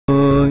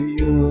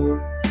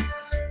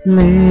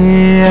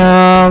lay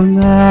our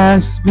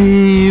lives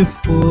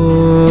before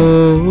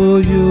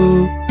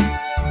you.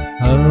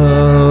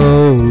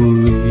 Oh,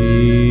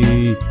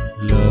 we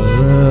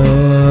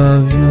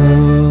love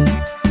you,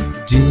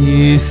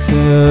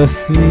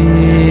 Jesus,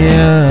 we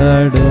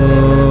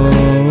adore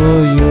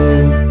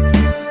you.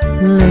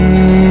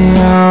 Lay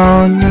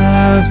our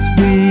lives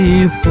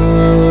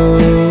before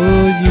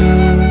you.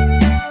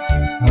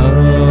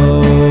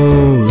 Oh,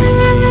 we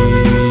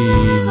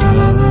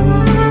love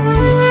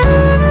you.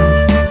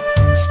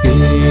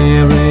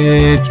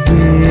 Spirit,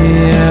 we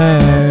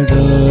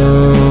adore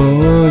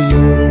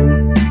you.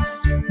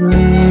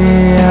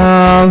 Lay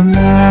our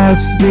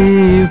lives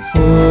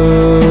before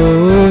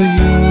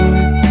you.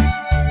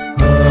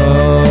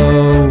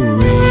 Oh,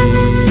 we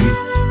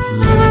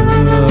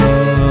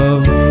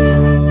love you.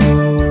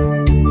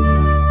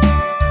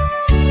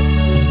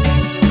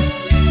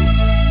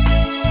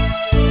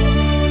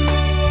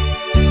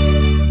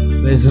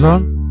 Praise the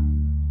Lord.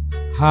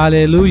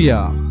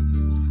 Hallelujah.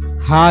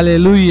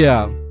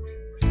 Hallelujah.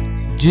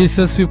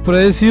 Jesus, we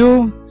praise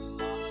you.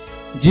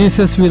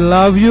 Jesus, we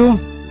love you.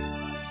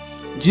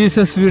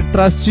 Jesus, we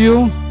trust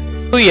you.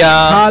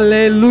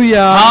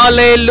 Hallelujah.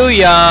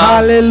 Hallelujah.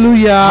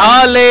 Hallelujah.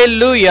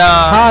 Hallelujah.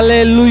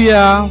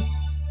 Hallelujah.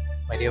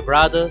 My dear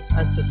brothers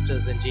and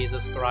sisters in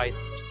Jesus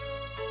Christ,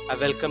 I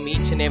welcome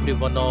each and every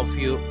one of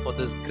you for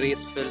this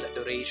grace-filled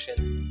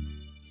adoration.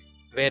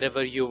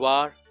 Wherever you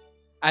are,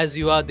 as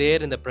you are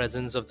there in the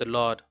presence of the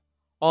Lord,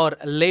 or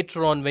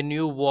later on when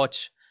you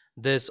watch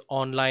this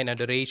online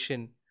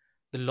adoration,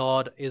 the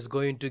Lord is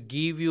going to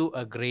give you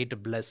a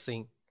great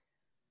blessing.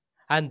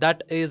 And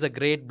that is a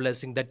great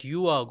blessing that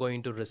you are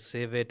going to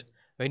receive it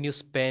when you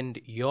spend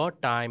your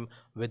time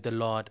with the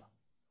Lord.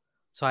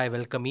 So I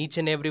welcome each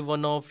and every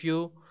one of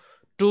you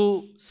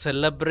to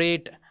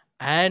celebrate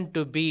and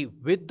to be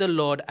with the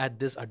Lord at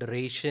this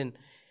adoration,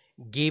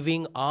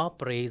 giving our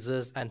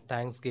praises and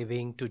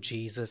thanksgiving to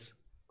Jesus.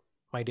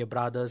 My dear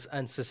brothers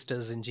and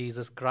sisters in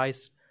Jesus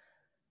Christ,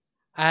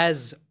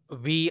 as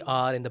we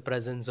are in the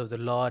presence of the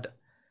Lord,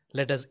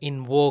 let us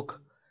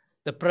invoke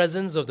the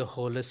presence of the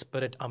Holy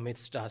Spirit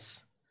amidst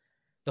us.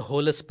 The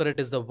Holy Spirit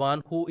is the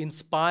one who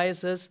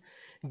inspires us,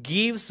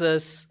 gives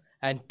us,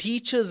 and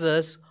teaches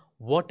us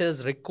what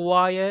is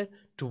required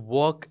to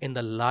walk in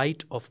the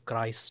light of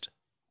Christ.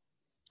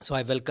 So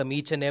I welcome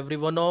each and every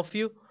one of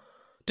you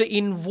to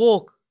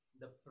invoke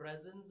the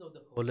presence of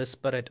the Holy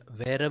Spirit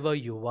wherever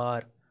you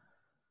are,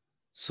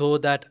 so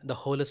that the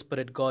Holy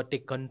Spirit God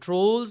take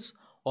controls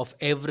of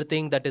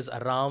everything that is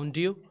around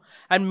you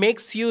and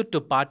makes you to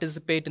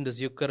participate in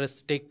this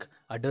Eucharistic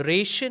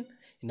adoration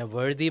in a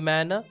worthy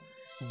manner,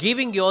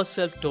 giving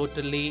yourself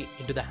totally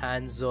into the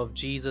hands of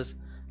Jesus,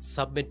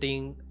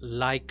 submitting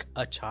like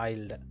a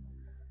child.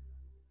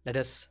 Let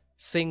us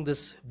sing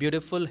this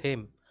beautiful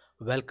hymn,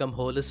 Welcome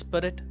Holy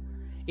Spirit,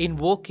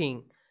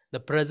 invoking the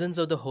presence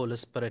of the Holy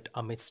Spirit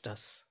amidst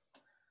us.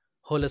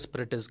 Holy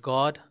Spirit is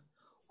God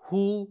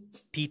who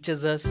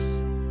teaches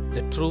us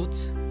the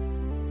truth,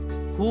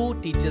 who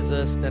teaches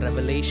us the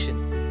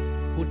revelation,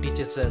 who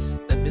teaches us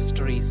the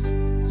mysteries,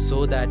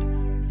 so that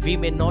we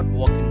may not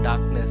walk in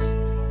darkness,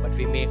 but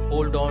we may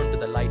hold on to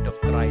the light of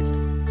Christ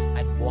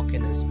and walk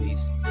in His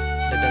ways.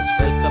 Let us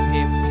welcome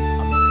Him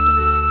amidst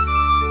us.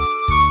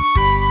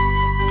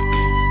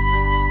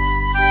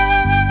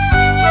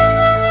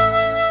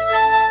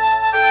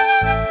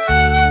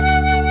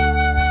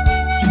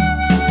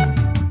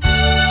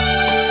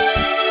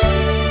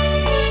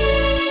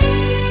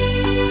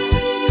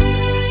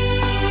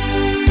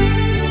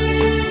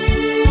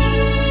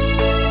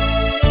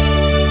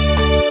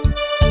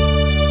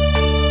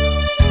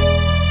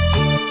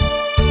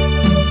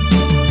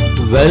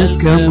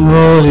 Welcome,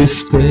 Holy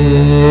Spirit.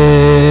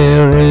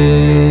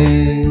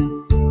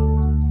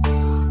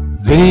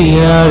 We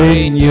are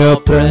in your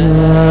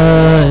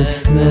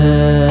presence.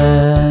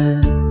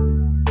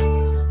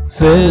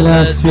 Fill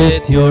us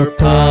with your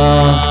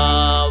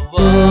power.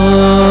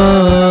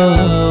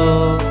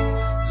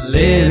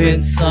 Live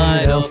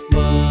inside of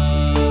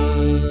us.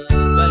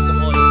 Welcome,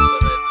 Holy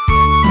Spirit.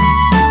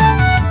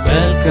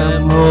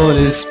 Welcome,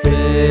 Holy Spirit.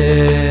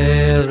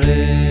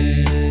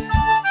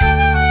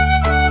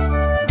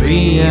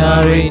 We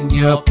are in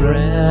your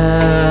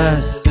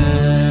presence.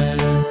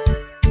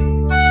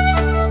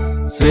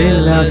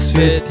 Fill us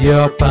with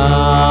your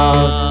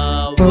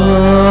power.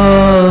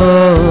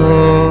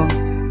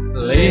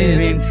 Live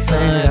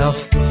inside of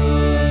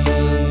us.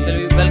 Shall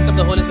we welcome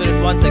the Holy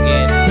Spirit once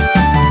again?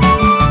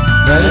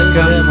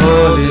 Welcome,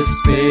 Holy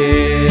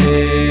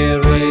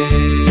Spirit.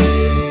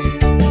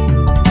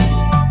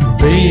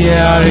 We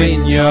are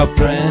in your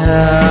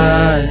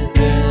presence.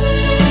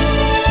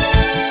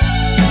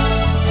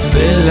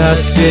 Fill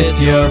us with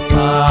your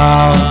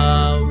power.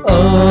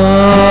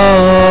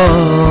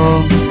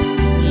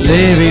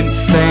 Live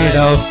inside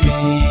of me.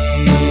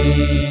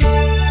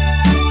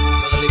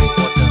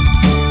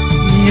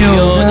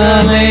 You're the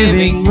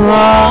living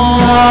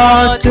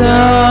water,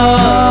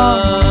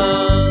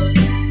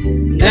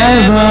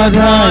 never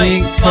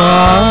dying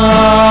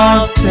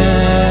fountain.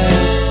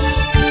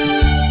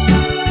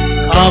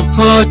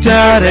 Comforter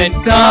and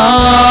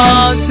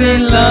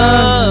counselor,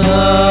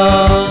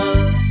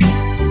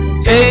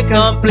 take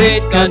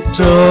complete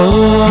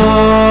control.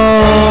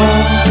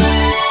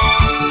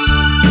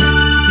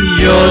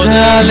 You're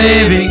the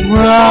living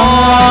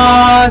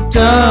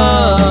water,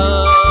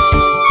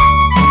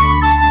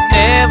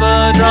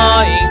 never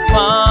drying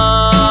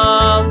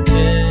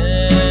fountain,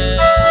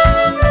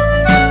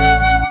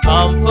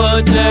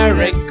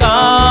 comforter and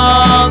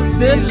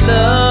counselor,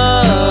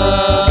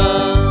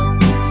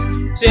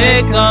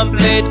 take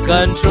complete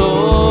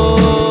control.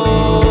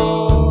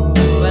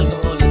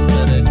 Welcome, Holy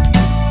Spirit.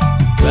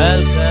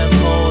 Welcome,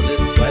 Holy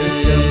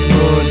Spirit.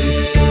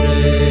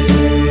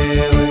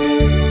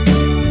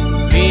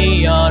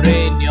 We are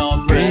in your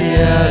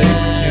presence.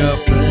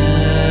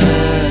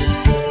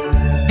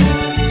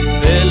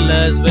 Fill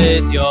us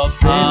with your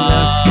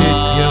power.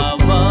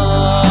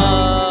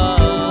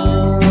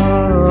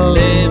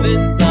 Live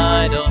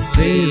inside of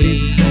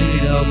me.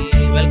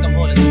 Welcome,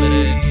 Holy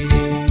Spirit.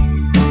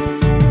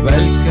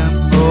 welcome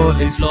Holy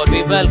Yes, Lord,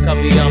 we welcome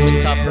you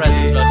amidst our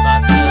presence, Lord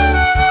Master.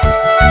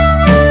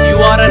 You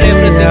are our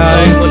everything,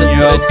 Lord, Holy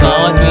Spirit,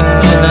 God. We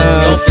fill us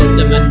your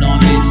wisdom and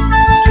knowledge.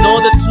 To know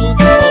the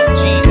truth of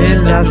Jesus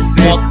Fill and us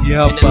to walk with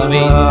your in His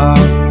ways. power.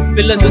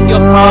 Fill us with your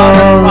power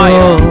and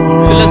fire.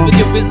 Fill us with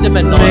your wisdom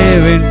and Live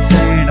knowledge.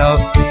 inside of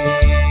me.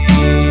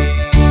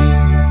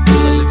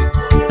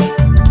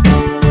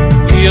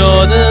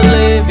 You're the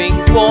living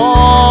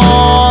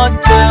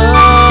water,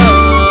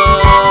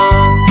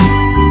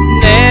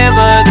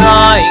 never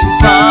drying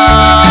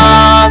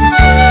fountain,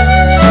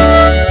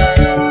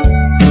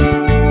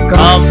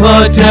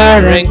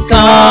 comforter and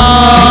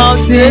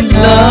counselor,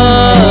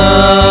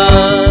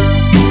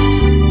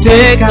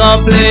 take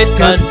complete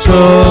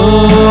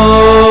control.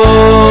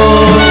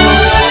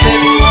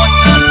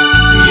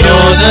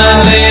 You're the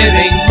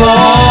living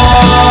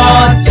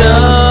water,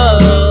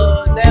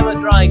 never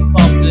drying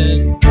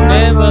fountain,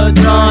 never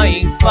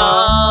drying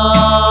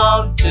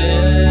fountain,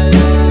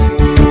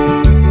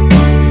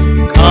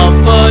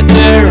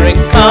 comforter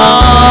and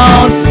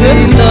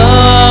counselor,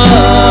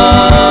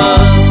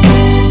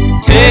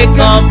 take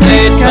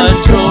complete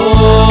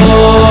control.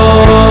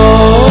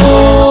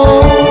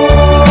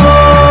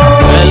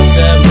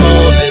 Welcome,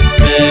 Holy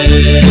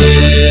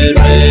Spirit.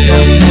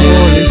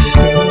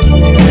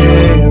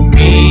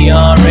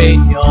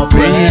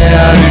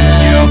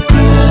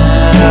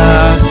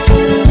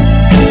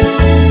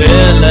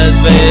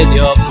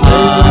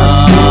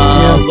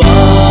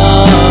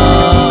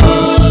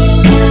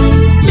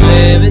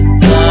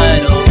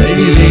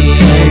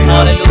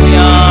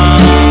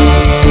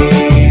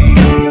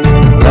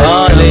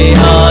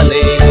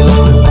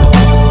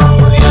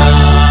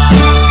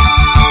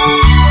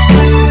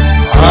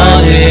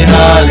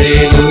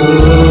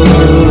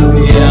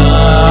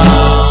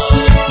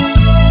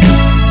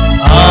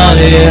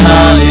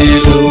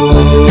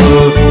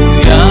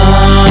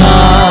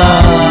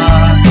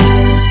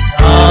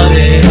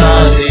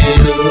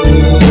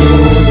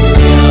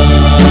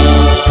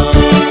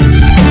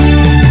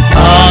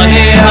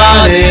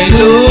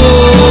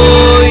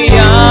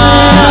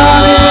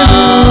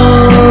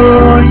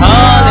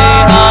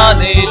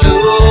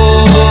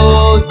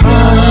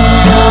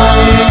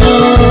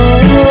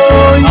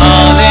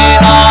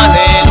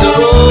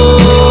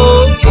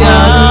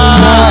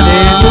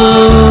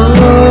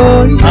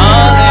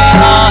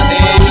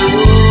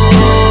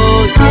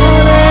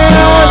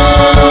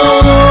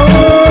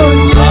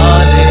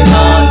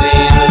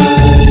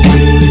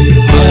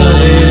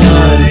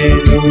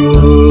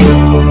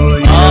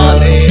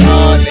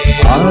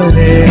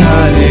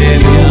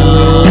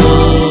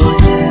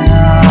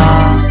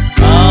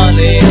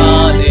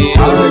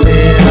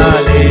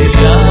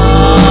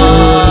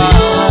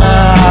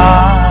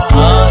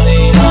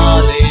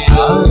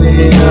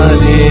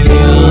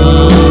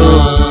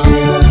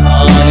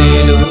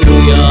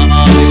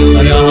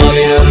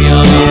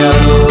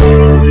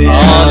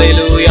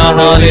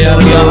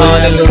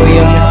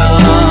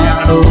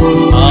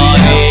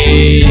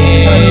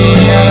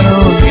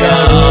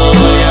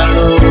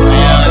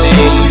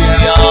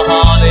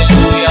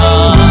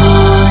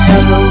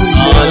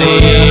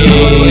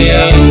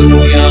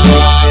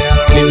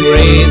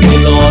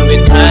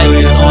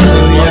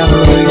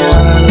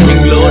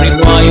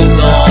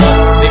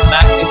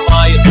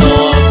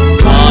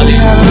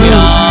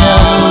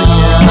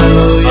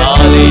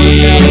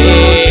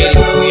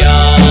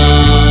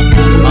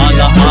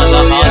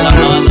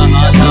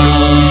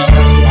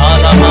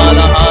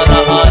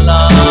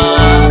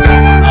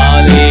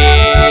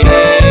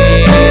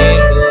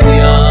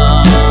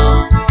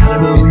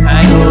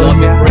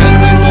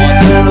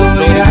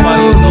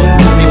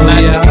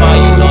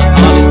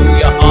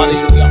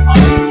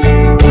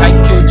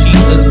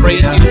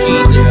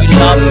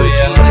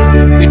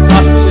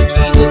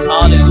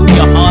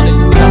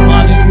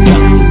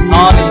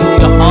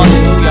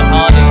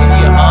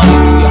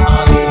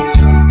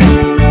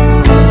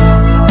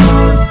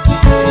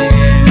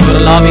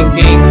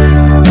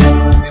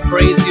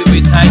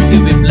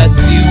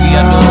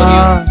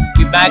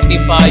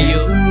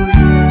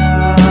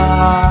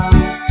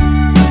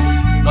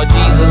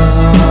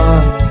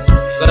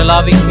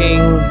 loving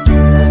King.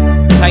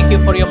 Thank you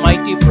for your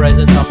mighty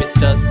presence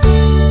amidst us.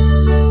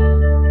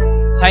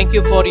 Thank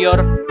you for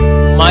your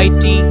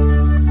mighty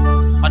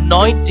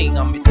anointing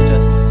amidst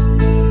us.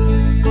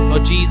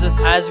 Lord Jesus,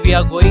 as we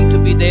are going to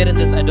be there in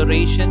this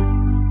adoration,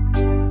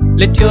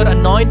 let your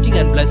anointing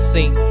and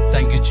blessing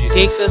Thank you, Jesus.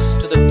 take us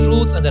to the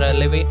truths and the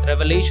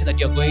revelation that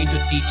you're going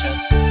to teach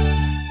us.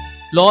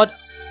 Lord,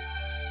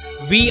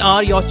 we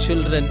are your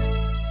children,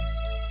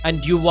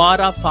 and you are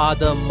our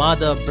father,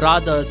 mother,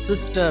 brother,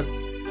 sister,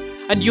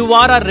 and you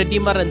are our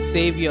Redeemer and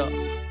Savior.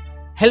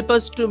 Help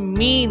us to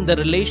mean the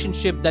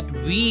relationship that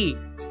we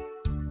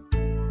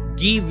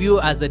give you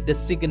as a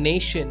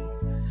designation,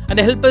 and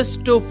help us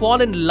to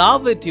fall in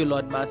love with you,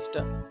 Lord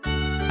Master.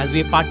 As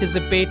we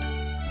participate,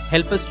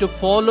 help us to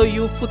follow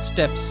your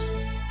footsteps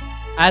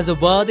as a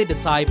worthy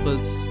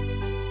disciples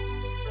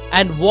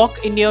and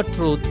walk in your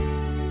truth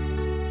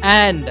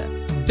and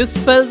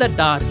dispel the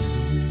dark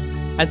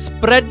and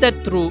spread the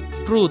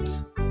truth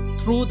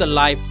through the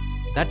life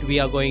that we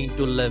are going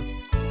to live.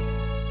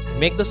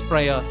 Make this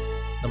prayer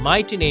in the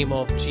mighty name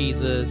of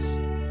Jesus.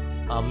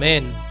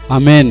 Amen.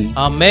 Amen.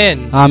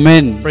 Amen.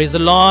 Amen. Praise the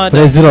Lord.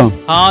 Praise the Lord.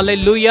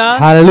 Hallelujah.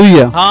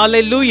 Hallelujah.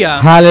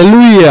 Hallelujah.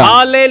 Hallelujah.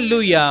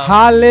 Hallelujah.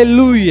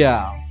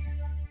 Hallelujah.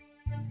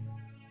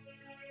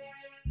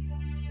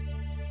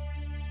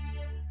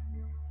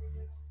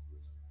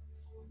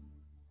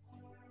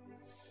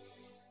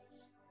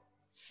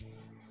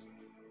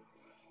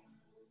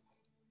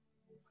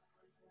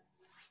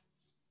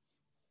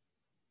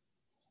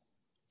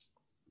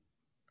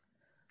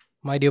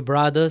 My dear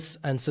brothers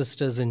and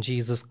sisters in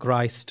Jesus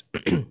Christ,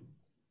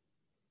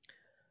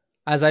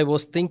 as I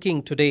was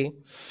thinking today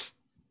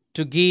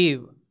to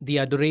give the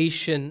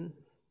adoration,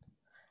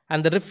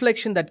 and the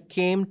reflection that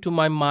came to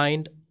my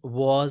mind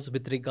was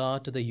with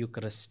regard to the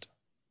Eucharist.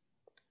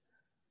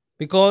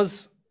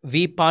 Because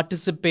we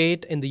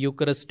participate in the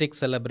Eucharistic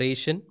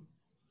celebration,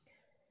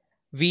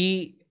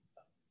 we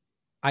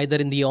either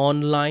in the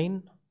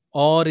online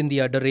or in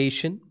the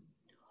adoration,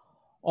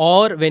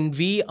 or when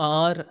we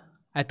are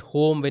at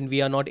home, when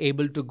we are not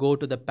able to go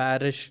to the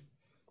parish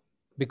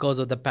because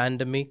of the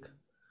pandemic,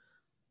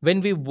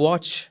 when we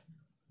watch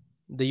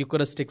the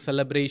Eucharistic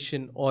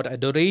celebration or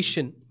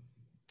adoration,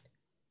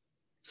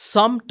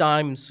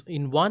 sometimes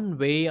in one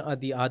way or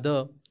the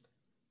other,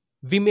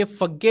 we may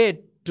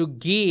forget to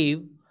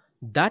give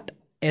that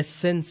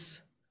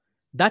essence,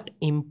 that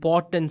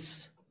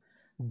importance,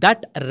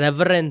 that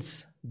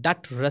reverence,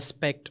 that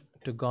respect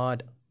to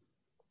God.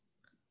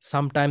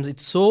 Sometimes it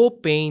so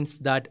pains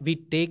that we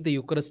take the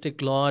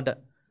Eucharistic Lord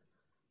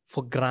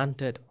for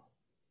granted.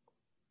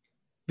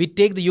 We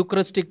take the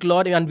Eucharistic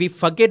Lord and we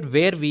forget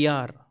where we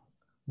are,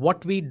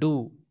 what we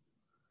do.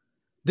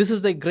 This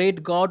is the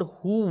great God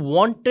who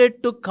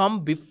wanted to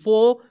come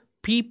before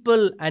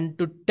people and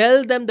to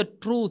tell them the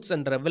truths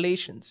and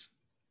revelations.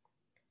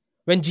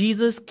 When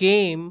Jesus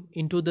came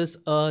into this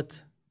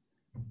earth,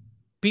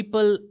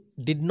 people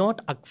did not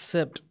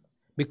accept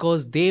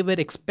because they were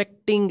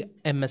expecting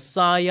a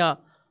Messiah,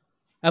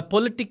 a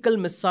political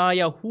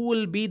Messiah who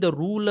will be the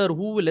ruler,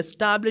 who will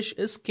establish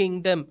his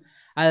kingdom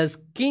as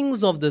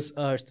kings of this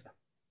earth.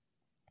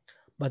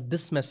 But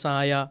this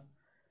Messiah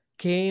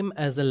came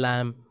as a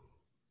lamb,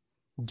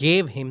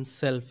 gave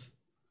himself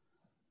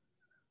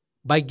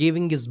by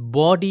giving his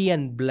body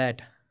and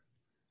blood,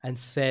 and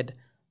said,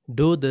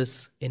 "Do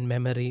this in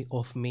memory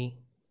of me."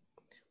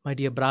 My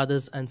dear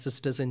brothers and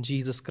sisters in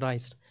Jesus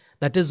Christ,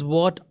 that is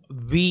what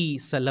we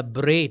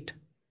celebrate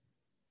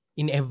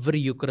in every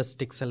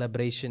Eucharistic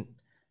celebration.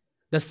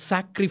 The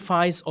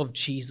sacrifice of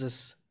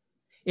Jesus.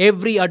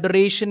 Every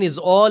adoration is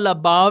all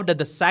about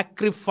the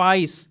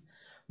sacrifice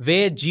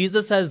where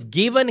Jesus has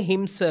given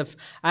himself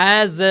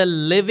as a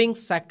living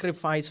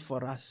sacrifice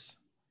for us.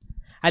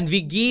 And we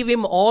give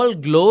him all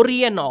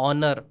glory and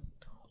honor,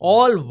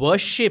 all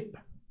worship.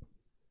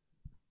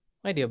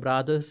 My dear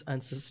brothers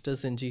and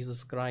sisters in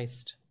Jesus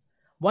Christ,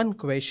 one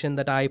question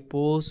that I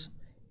pose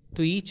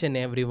to each and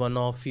every one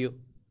of you.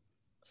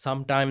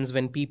 Sometimes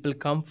when people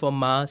come for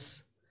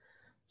Mass,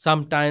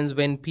 sometimes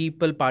when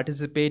people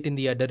participate in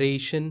the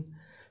adoration,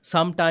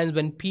 sometimes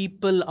when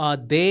people are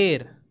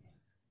there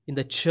in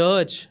the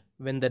church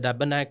when the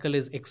tabernacle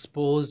is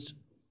exposed,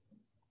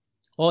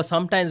 or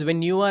sometimes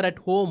when you are at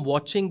home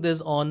watching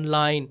this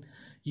online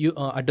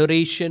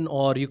adoration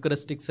or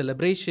Eucharistic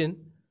celebration,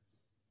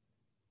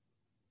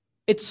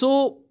 it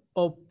so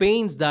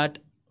pains that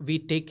we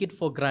take it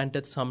for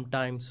granted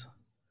sometimes.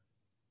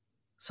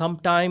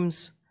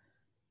 Sometimes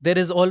there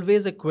is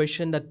always a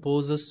question that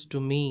poses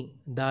to me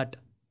that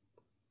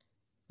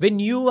when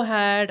you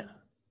had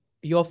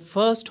your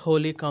first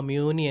Holy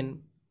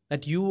Communion,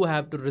 that you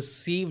have to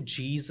receive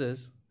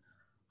Jesus,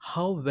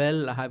 how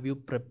well have you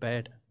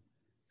prepared?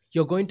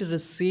 You're going to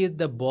receive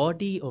the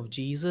body of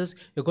Jesus.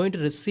 You're going to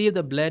receive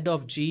the blood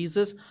of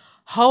Jesus.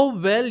 How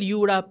well you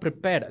would have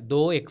prepared,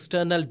 though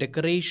external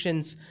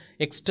decorations,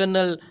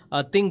 external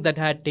things that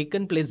had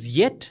taken place,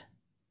 yet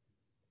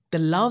the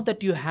love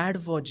that you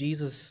had for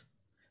Jesus,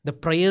 the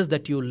prayers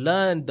that you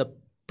learned, the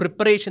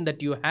preparation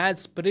that you had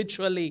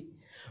spiritually,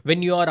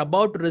 when you are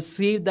about to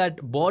receive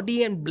that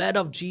body and blood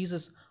of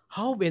Jesus,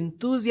 how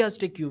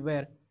enthusiastic you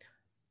were,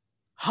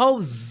 how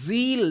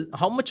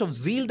much of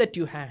zeal that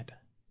you had.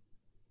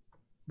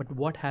 But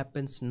what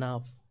happens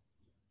now?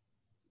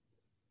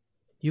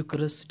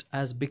 Eucharist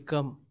has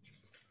become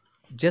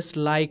just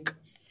like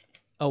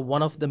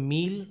one of the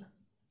meal,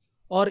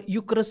 or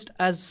Eucharist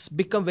has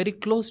become very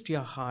close to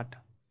your heart.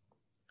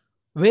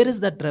 Where is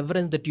that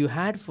reverence that you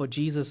had for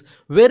Jesus?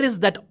 Where is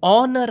that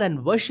honor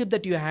and worship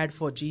that you had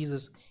for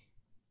Jesus?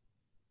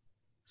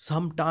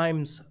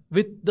 Sometimes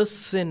with the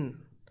sin,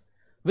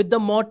 with the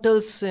mortal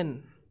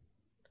sin,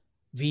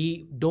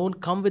 we don't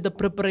come with the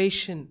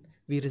preparation.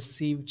 We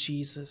receive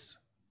Jesus.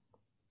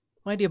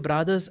 My dear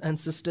brothers and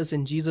sisters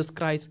in Jesus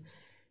Christ,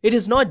 it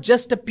is not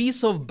just a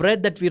piece of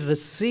bread that we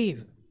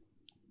receive.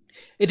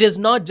 It is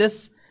not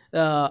just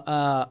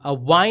a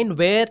wine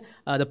where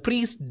the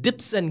priest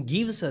dips and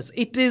gives us.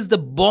 It is the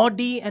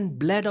body and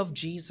blood of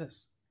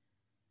Jesus.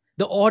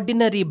 The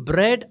ordinary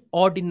bread,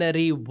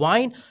 ordinary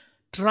wine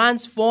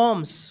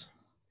transforms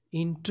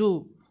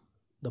into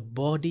the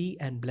body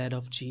and blood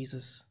of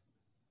Jesus.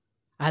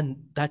 And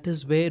that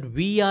is where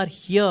we are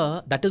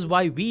here. That is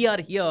why we are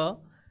here,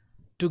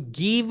 to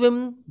give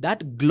Him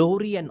that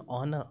glory and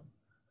honor.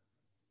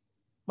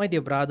 My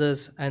dear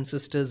brothers and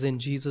sisters in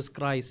Jesus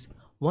Christ,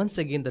 once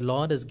again the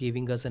Lord is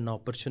giving us an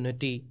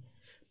opportunity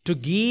to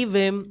give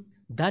Him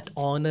that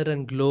honor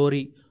and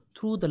glory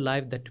through the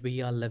life that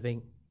we are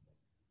living.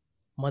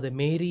 Mother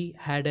Mary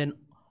had an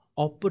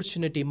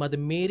opportunity. Mother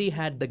Mary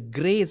had the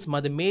grace.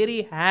 Mother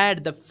Mary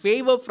had the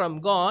favor from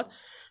God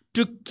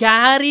to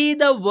carry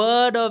the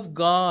word of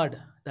God,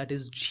 that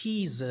is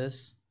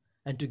Jesus,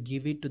 and to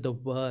give it to the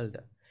world.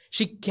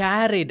 She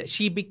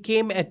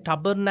became a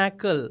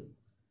tabernacle,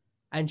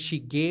 and she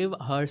gave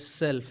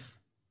herself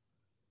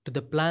to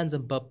the plans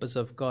and purpose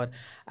of God,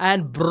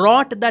 and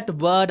brought that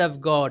word of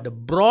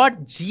God,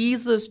 brought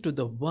Jesus to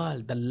the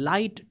world, the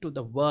light to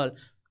the world,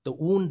 the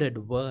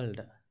wounded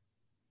world.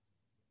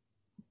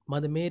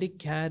 Mother Mary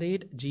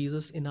carried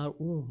Jesus in her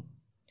womb.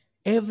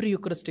 Every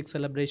Eucharistic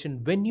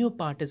celebration, when you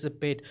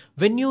participate,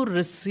 when you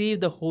receive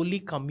the Holy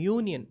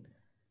Communion,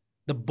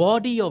 the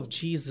body of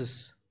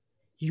Jesus,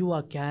 you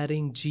are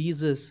carrying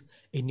Jesus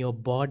in your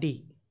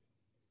body,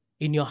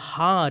 in your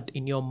heart,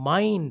 in your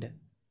mind.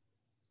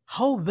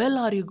 How well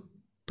are you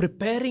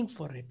preparing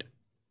for it?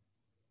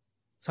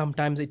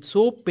 Sometimes it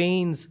so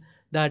pains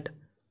that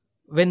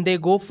when they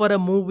go for a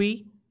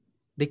movie,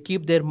 they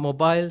keep their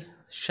mobile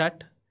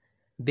shut.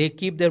 They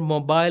keep their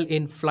mobile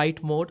in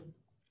flight mode.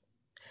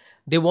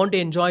 They want to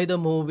enjoy the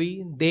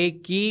movie. They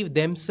give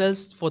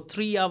themselves for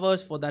 3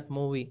 hours for that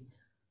movie.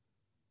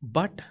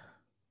 But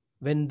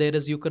when there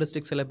is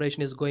Eucharistic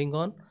celebration is going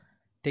on,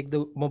 take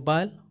the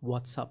mobile,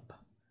 WhatsApp.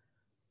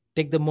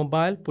 Take the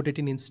mobile, put it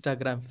in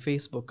Instagram,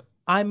 Facebook.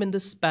 I'm in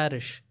this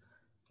parish,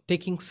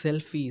 taking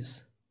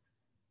selfies.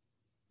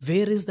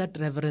 Where is that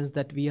reverence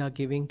that we are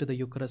giving to the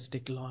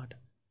Eucharistic Lord?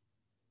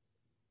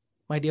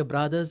 My dear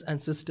brothers and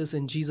sisters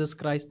in Jesus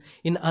Christ,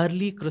 in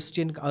early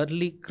Christian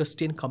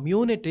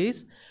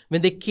communities,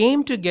 when they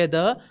came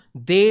together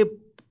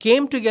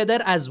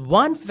as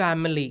one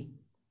family,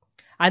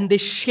 and they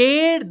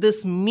shared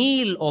this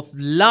meal of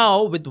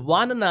love with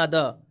one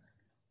another,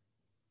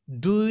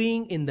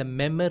 doing in the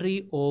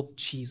memory of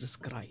Jesus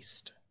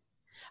Christ.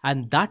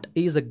 And that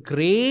is a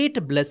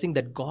great blessing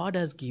that God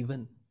has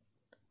given.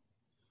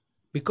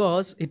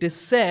 Because it is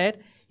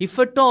said, if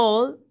at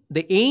all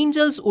the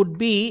angels would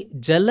be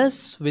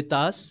jealous with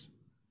us,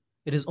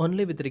 it is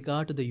only with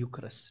regard to the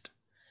Eucharist.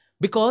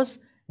 Because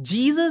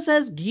Jesus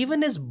has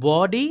given His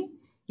body,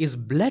 His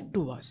blood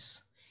to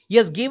us. He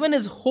has given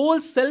His whole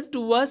self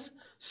to us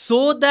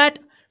so that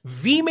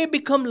we may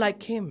become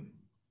like Him.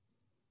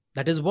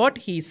 That is what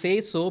He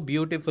says so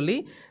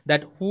beautifully,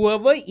 that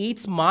whoever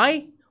eats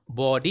my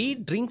body,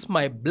 drinks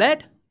my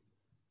blood,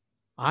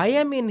 I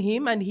am in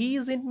him and he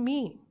is in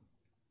me.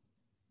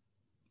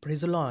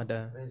 Praise the Lord.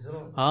 Praise the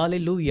Lord.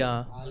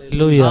 Hallelujah.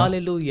 Hallelujah.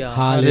 Hallelujah.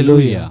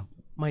 Hallelujah.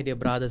 My dear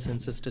brothers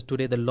and sisters,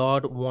 today the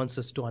Lord wants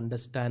us to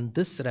understand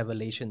this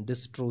revelation,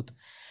 this truth.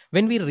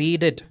 When we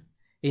read it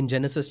in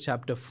Genesis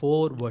chapter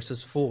 4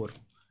 verses 4,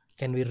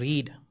 can we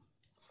read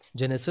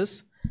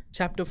Genesis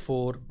chapter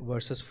 4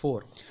 verses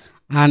 4?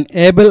 And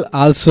Abel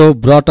also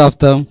brought of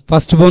the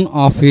firstborn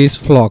of his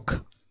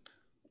flock.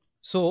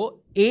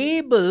 So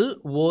Abel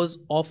was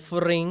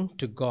offering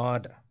to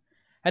God.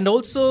 And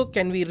also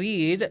can we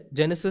read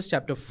Genesis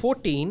chapter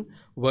 14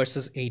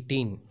 verses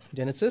 18.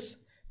 Genesis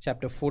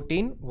chapter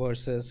 14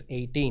 verses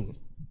 18.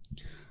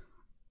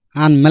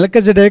 And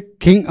Melchizedek,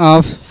 king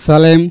of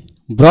Salem,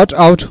 brought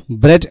out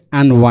bread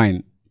and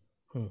wine.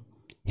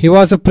 He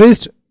was a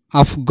priest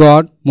of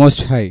God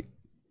Most High.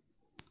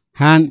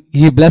 And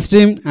he blessed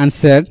him and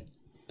said,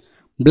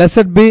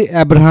 Blessed be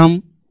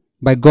Abraham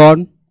by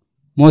God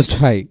Most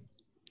High,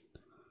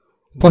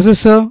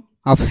 possessor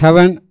of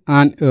heaven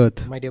and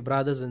earth. My dear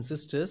brothers and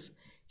sisters,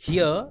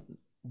 here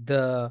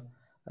the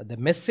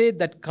message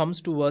that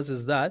comes to us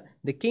is that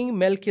the king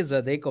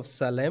Melchizedek of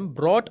Salem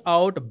brought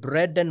out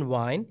bread and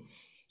wine.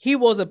 He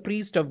was a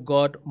priest of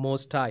God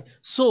Most High.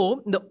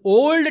 So, in the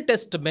Old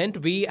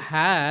Testament, we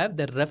have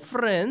the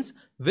reference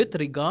with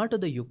regard to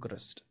the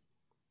Eucharist.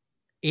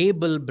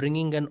 Abel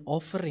bringing an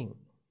offering.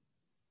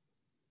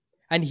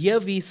 And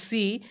here we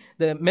see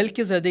the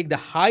Melchizedek, the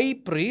high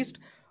priest,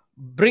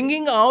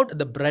 bringing out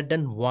the bread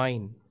and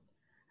wine.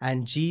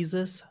 And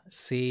Jesus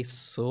says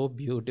so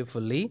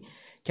beautifully.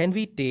 Can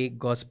we take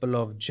Gospel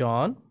of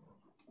John,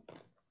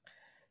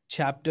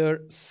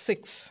 chapter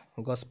 6,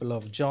 Gospel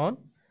of John,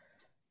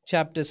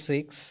 chapter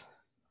 6,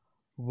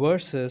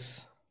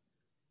 verses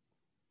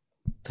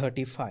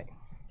 35.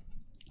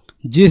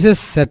 Jesus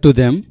said to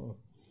them,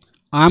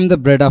 I am the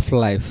bread of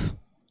life.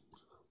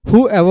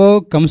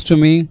 Whoever comes to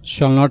me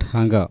shall not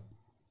hunger,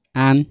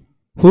 and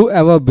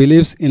whoever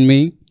believes in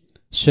me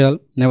shall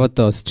never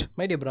thirst.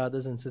 My dear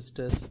brothers and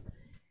sisters,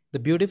 the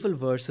beautiful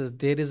verses,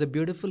 there is a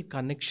beautiful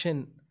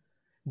connection.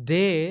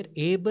 There,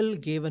 Abel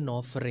gave an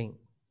offering.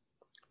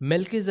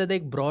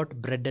 Melchizedek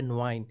brought bread and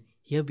wine.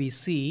 Here we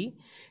see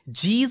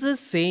Jesus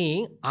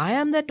saying, I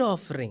am that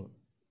offering.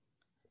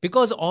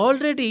 Because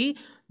already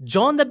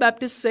John the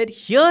Baptist said,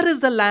 here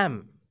is the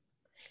lamb.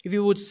 If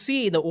you would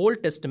see in the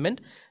Old Testament,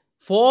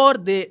 for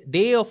the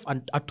Day of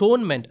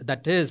Atonement,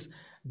 that is,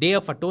 Day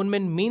of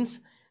Atonement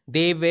means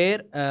they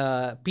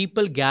were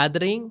people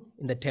gathering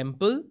in the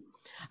temple,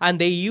 and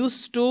they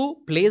used to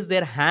place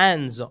their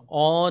hands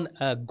on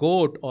a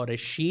goat or a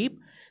sheep.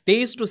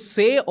 They used to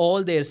say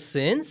all their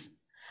sins,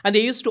 and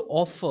they used to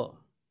offer.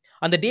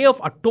 And the Day of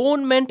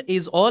Atonement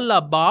is all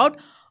about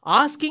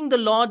asking the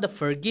Lord the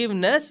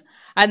forgiveness,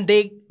 and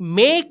they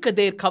make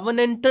their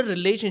covenantal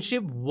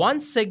relationship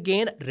once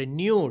again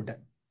renewed.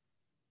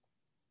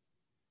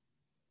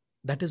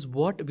 That is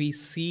what we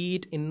see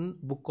it in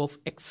book of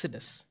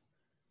Exodus.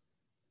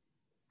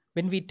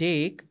 When we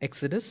take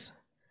Exodus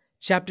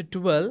chapter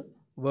 12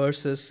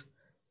 verses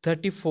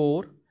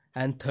 34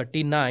 and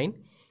 39,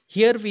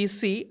 here we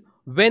see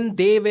when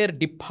they were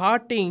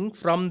departing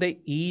from the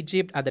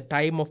Egypt at the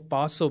time of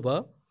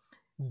Passover,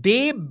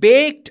 they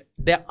baked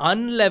the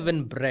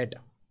unleavened bread.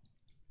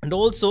 And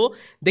also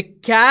they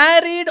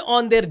carried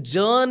on their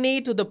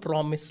journey to the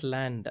promised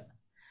land.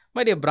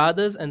 My dear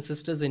brothers and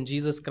sisters in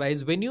Jesus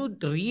Christ, when you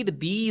read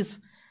these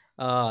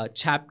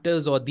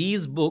chapters or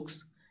these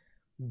books,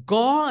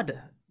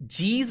 God,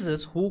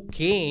 Jesus who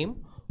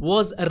came,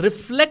 was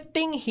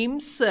reflecting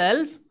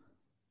himself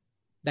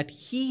that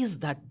he is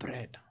that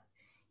bread.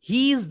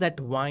 He is that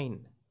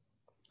wine.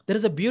 There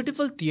is a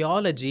beautiful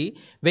theology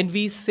when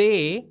we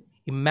say,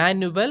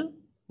 Emmanuel,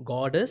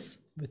 God is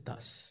with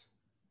us.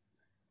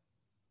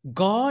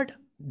 God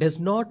does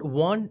not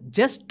want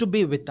just to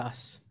be with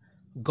us.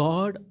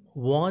 God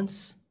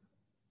wants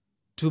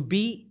to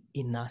be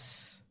in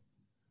us.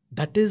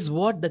 That is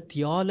what the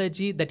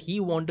theology that he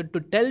wanted to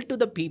tell to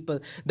the people.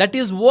 That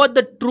is what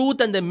the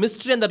truth and the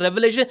mystery and the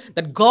revelation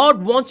that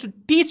God wants to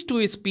teach to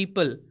his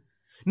people.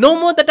 No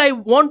more that I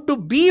want to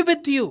be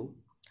with you.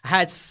 I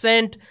had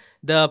sent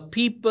the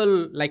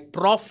people like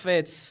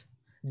prophets,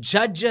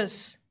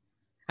 judges,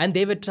 and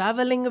they were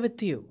traveling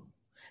with you.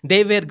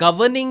 They were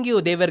governing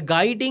you. They were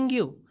guiding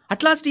you.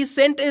 At last he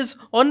sent his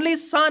only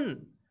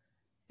son.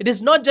 It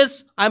is not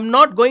just, I'm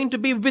not going to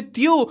be with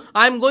you,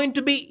 I'm going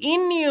to be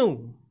in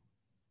you.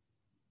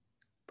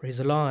 Praise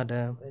the Lord.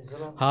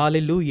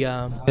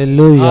 Hallelujah.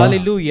 Hallelujah.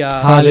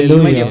 Hallelujah.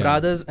 Hallelujah. My dear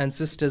brothers and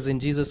sisters in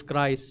Jesus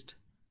Christ,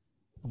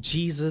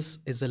 Jesus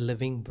is a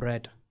living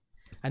bread.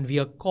 And we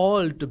are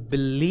called to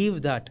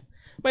believe that.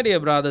 My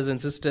dear brothers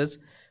and sisters,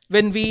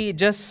 when we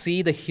just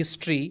see the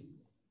history,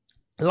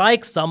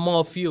 like some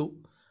of you,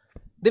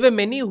 there were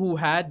many who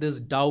had this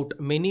doubt,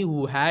 many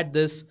who had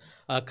this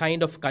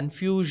kind of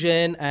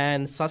confusion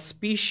and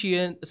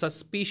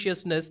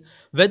suspiciousness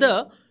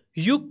whether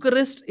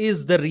Eucharist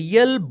is the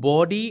real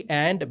body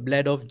and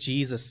blood of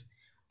Jesus.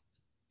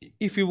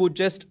 If you would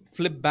just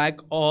flip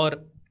back, or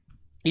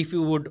if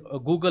you would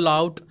Google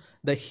out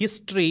the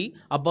history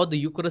about the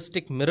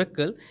Eucharistic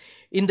miracle,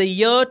 in the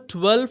year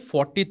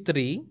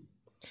 1243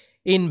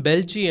 in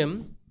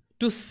Belgium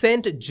to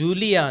Saint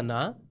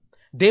Juliana,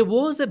 there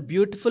was a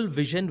beautiful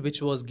vision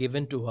which was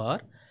given to her,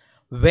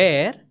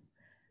 where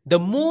the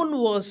moon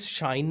was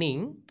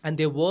shining and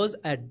there was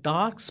a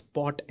dark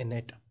spot in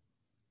it.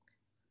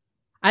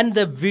 And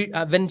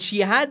when she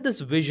had this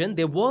vision,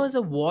 there was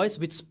a voice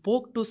which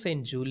spoke to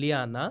Saint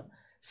Juliana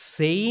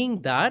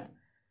saying that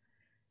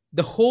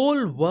the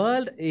whole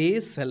world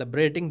is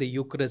celebrating the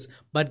Eucharist,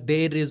 but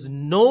there is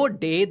no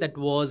day that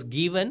was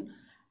given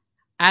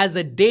as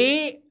a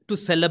day to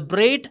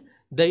celebrate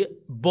the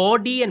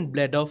body and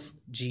blood of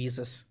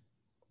Jesus.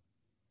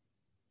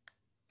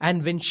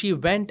 And when she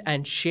went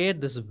and shared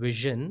this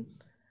vision,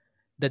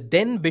 the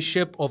then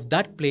bishop of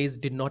that place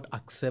did not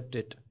accept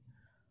it.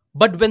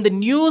 But when the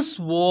news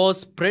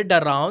was spread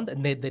around,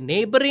 the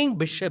neighboring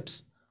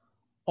bishops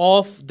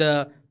of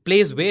the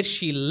place where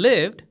she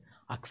lived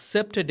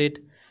accepted it,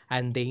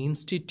 and they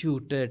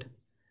instituted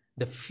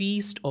the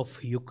feast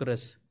of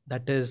Eucharist,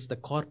 that is the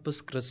Corpus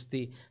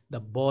Christi,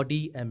 the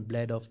body and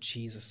blood of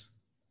Jesus.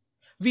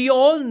 We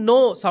all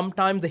know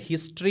sometimes the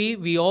history,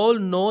 we all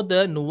know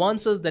the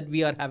nuances that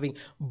we are having,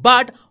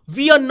 but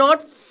we are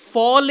not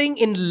falling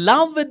in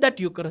love with that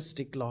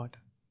Eucharistic Lord.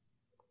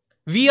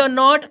 We are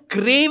not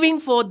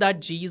craving for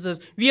that Jesus.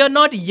 We are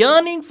not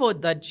yearning for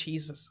that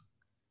Jesus.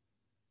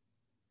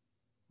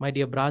 My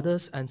dear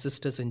brothers and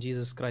sisters in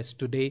Jesus Christ,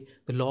 today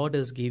the Lord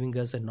is giving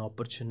us an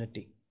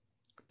opportunity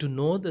to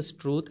know this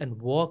truth and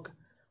walk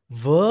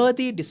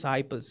worthy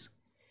disciples.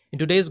 In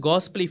today's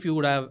gospel, if you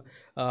would have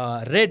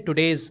read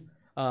today's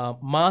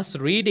mass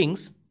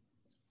readings,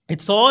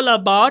 it's all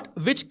about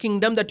which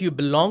kingdom that you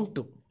belong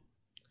to.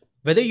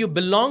 Whether you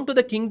belong to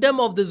the kingdom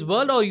of this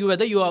world or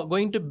whether you are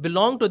going to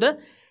belong to the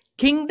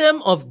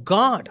kingdom of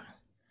God.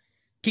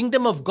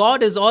 Kingdom of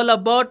God is all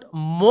about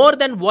more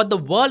than what the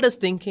world is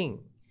thinking.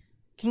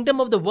 Kingdom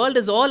of the world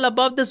is all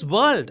about this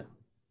world.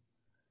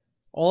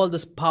 All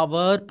this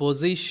power,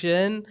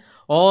 position,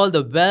 all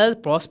the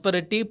wealth,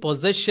 prosperity,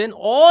 possession,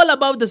 all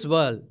about this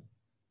world.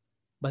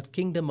 But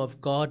kingdom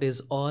of God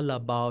is all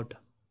about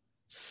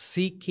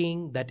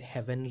seeking that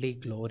heavenly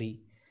glory,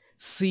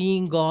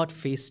 seeing God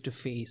face to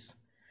face,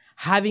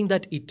 having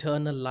that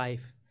eternal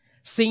life,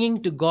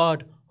 singing to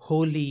God,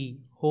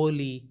 holy,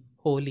 holy,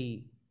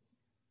 holy.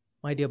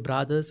 My dear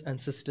brothers and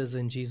sisters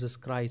in Jesus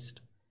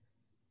Christ,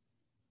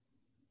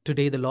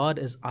 today the Lord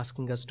is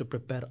asking us to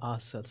prepare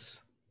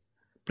ourselves.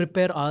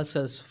 Prepare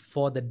ourselves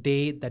for the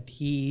day that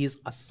He is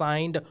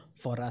assigned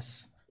for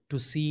us to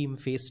see Him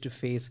face to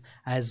face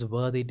as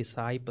worthy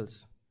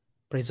disciples.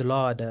 Praise the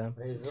Lord.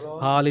 Praise the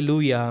Lord.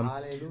 Hallelujah.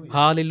 Hallelujah.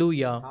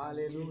 Hallelujah.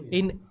 Hallelujah.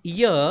 In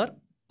year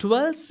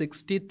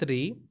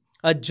 1263,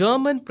 a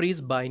German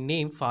priest by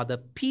name Father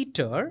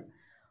Peter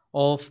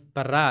of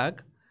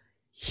Prague,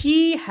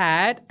 he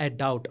had a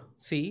doubt.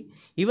 See,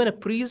 even a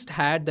priest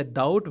had the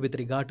doubt with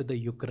regard to the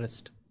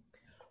Eucharist.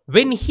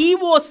 When he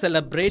was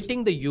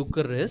celebrating the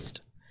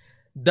Eucharist,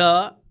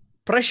 the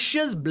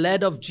precious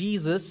blood of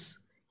Jesus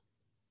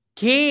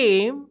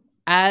came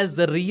as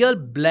the real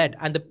blood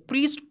and the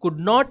priest could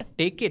not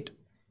take it.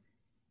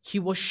 He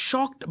was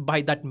shocked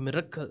by that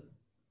miracle.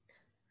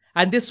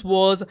 And this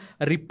was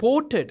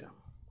reported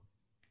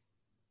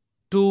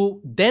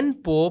to then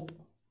Pope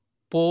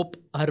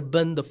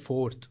Urban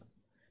IV.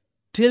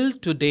 Till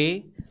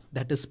today,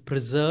 that is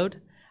preserved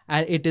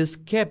and it is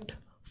kept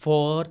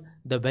for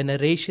the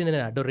veneration and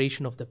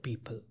adoration of the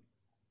people.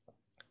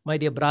 My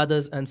dear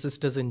brothers and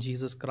sisters in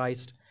Jesus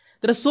Christ,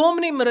 there are so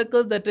many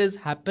miracles that is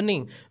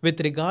happening with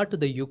regard to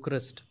the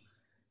Eucharist,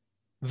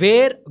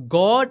 where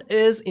God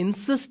is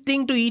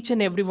insisting to each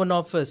and every one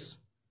of us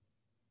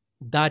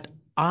that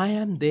I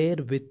am there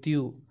with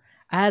you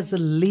as a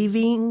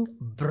living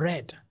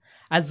bread,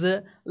 as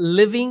a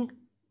living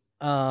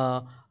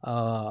blood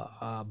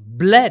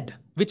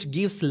which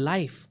gives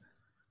life.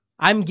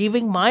 I'm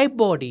giving my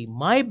body,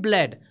 my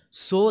blood,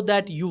 so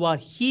that you are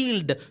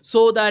healed,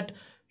 so that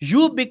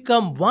you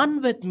become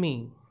one with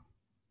me.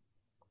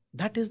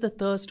 That is the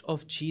thirst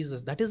of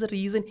Jesus. That is the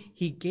reason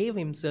He gave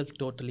Himself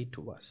totally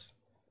to us.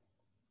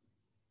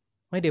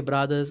 My dear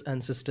brothers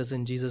and sisters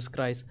in Jesus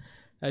Christ,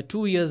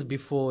 2 years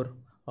before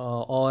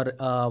or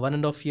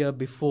 1.5 years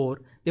before,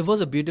 there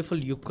was a beautiful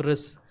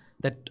Eucharist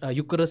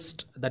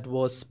that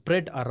was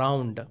spread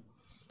around.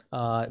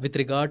 With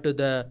regard to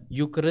the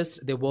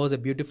Eucharist, there was a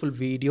beautiful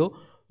video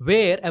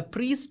where a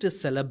priest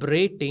is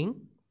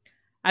celebrating,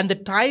 and the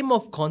time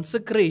of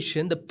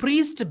consecration, the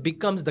priest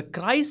becomes the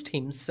Christ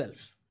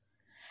Himself.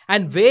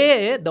 And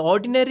where the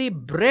ordinary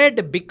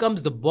bread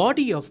becomes the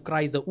body of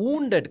Christ, the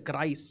wounded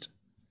Christ.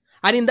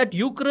 And in that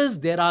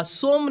Eucharist, there are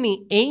so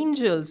many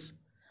angels,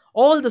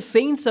 all the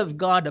saints of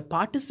God are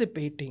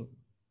participating.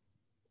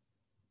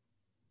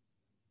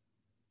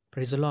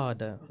 Praise the Lord.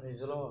 Praise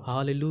the Lord.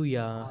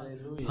 Hallelujah.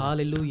 Hallelujah.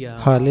 Hallelujah.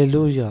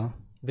 Hallelujah.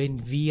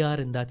 When we are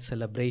in that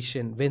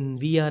celebration, when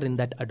we are in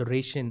that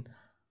adoration,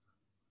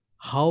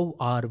 how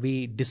are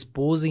we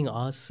disposing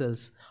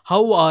ourselves?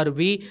 How are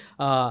we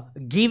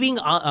preparing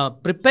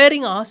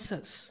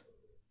ourselves?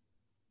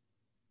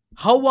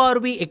 How are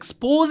we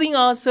exposing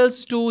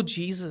ourselves to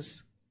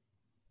Jesus?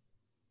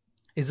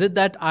 Is it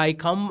that I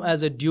come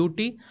as a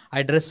duty,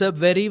 I dress up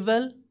very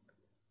well,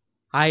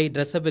 I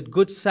dress up with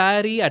good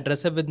sari, I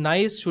dress up with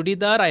nice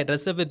chudidar, I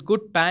dress up with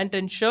good pant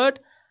and shirt,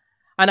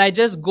 and I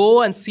just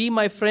go and see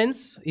my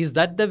friends? Is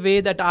that the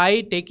way that I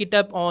take it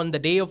up on the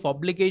day of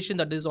obligation,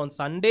 that is on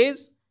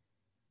Sundays?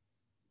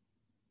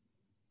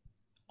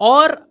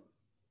 Or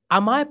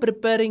am I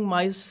preparing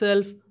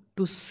myself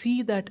to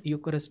see that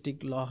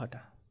Eucharistic Lord?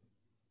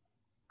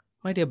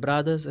 My dear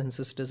brothers and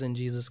sisters in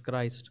Jesus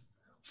Christ,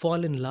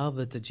 fall in love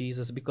with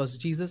Jesus, because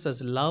Jesus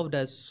has loved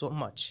us so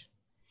much.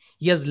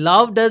 He has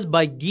loved us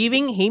by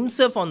giving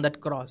Himself on that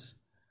cross.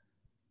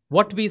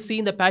 What we see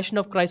in the Passion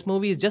of Christ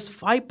movie is just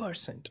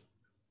 5%.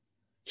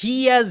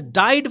 He has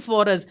died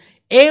for us.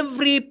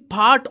 Every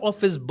part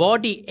of His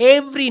body,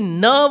 every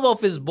nerve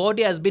of His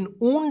body has been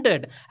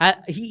wounded.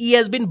 He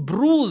has been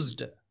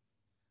bruised.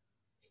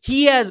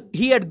 He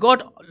had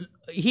got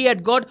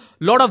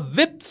lot of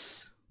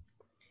whips,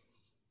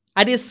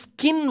 and His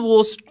skin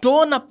was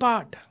torn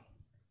apart,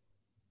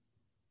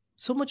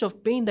 so much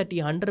of pain that he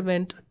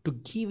underwent to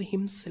give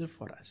himself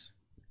for us.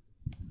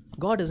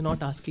 God is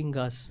not asking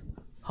us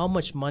how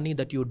much money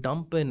that you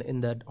dump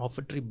in that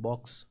offertory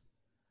box.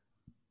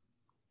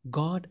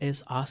 God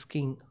is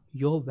asking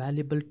your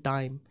valuable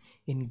time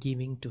in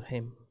giving to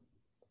him,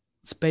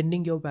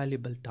 spending your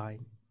valuable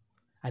time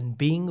and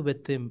being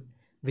with him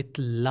with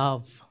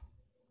love.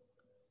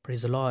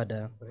 Praise the Lord.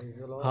 Praise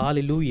the Lord.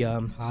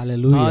 Hallelujah.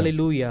 Hallelujah.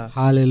 Hallelujah.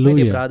 Hallelujah.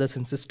 My dear brothers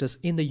and sisters,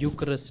 in the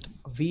Eucharist,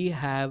 we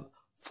have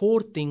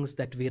 4 things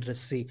that we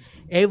receive.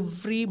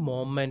 Every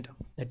moment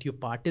that you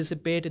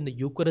participate in the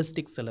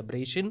Eucharistic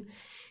celebration,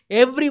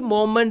 every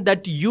moment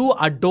that you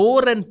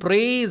adore and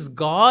praise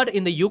God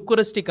in the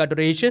Eucharistic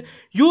adoration,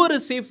 you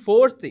receive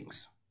 4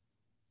 things.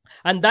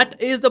 And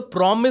that is the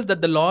promise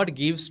that the Lord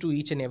gives to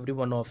each and every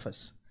one of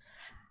us.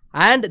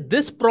 And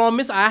this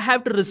promise, I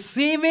have to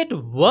receive it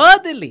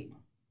worthily,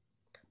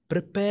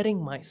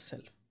 preparing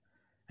myself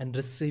and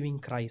receiving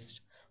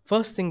Christ.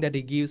 First thing that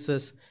he gives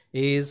us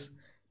is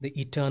the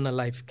eternal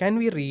life. Can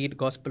we read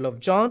Gospel of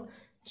John,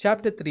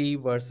 chapter 3,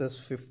 verses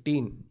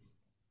 15?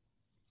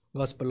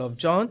 Gospel of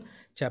John,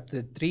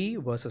 chapter 3,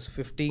 verses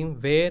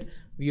 15, where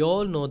we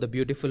all know the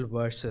beautiful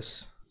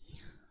verses.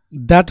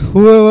 That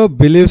whoever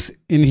believes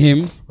in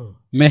him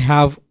may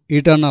have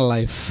eternal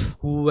life.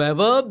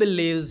 Whoever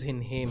believes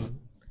in him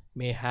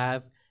may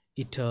have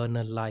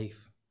eternal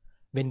life.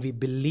 When we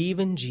believe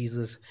in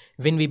Jesus,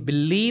 when we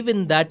believe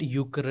in that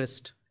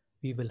Eucharist,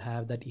 we will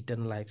have that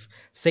eternal life.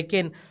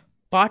 Second,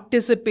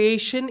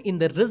 participation in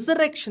the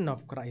resurrection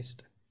of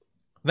Christ.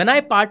 When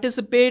I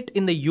participate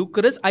in the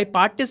Eucharist, I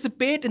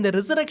participate in the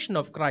resurrection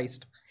of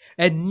Christ.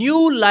 A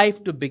new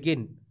life to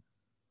begin.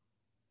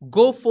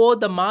 Go for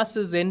the Mass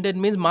is ended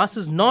means Mass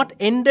is not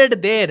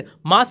ended there.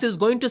 Mass is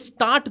going to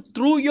start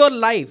through your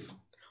life.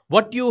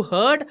 What you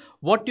heard,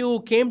 what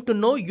you came to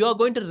know, you are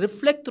going to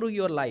reflect through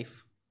your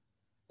life.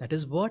 That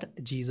is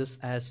what Jesus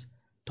has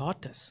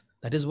taught us.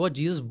 That is what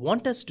Jesus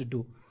wants us to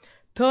do.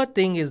 Third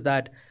thing is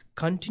that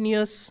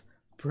continuous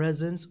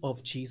presence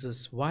of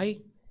Jesus. Why?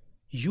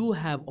 You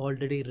have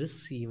already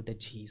received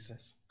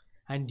Jesus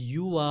and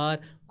you are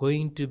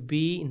going to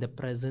be in the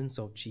presence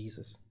of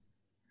Jesus.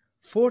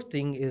 Fourth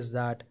thing is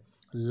that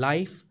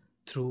life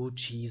through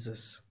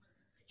Jesus.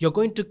 You're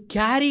going to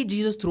carry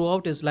Jesus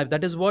throughout his life.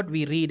 That is what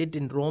we read it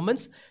in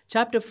Romans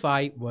chapter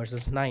 5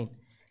 verses 9.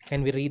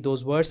 Can we read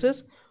those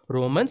verses?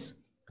 Romans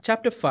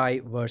chapter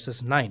 5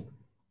 verses 9.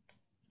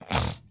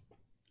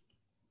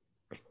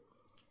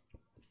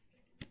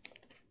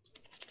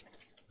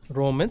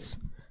 Romans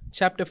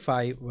chapter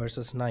 5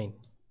 verses 9.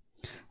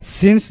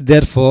 Since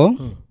therefore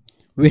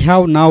we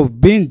have now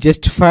been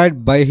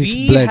justified by his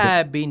blood. We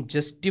have been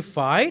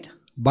justified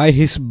by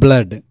his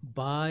blood.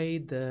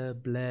 By the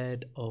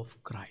blood of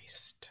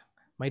Christ.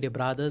 My dear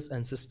brothers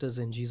and sisters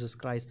in Jesus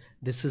Christ,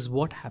 this is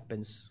what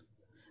happens.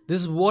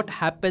 This is what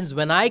happens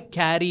when I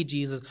carry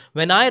Jesus,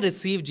 when I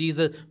receive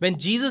Jesus. When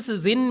Jesus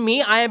is in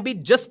me, I am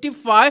being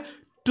justified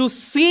to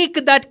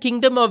seek that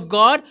kingdom of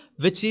God,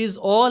 which is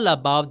all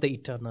about the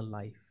eternal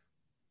life.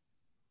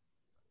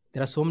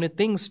 There are so many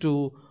things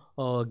to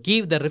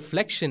give the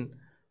reflection,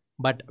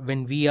 but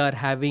when we are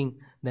having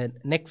the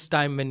next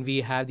time when we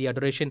have the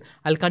adoration,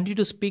 I'll continue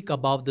to speak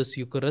about this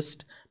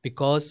Eucharist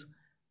because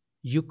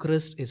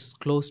Eucharist is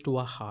close to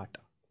our heart.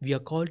 We are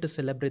called to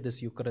celebrate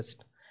this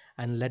Eucharist.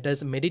 And let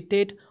us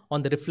meditate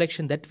on the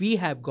reflection that we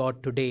have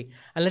got today.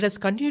 And let us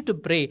continue to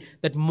pray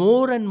that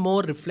more and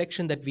more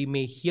reflection that we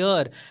may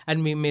hear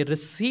and we may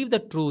receive the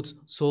truths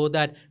so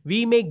that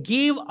we may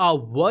give our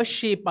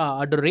worship,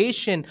 our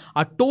adoration,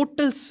 our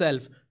total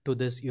self to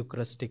this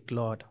Eucharistic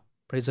Lord.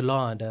 Praise the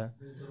Lord. Praise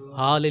the Lord.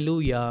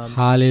 Hallelujah.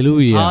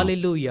 Hallelujah.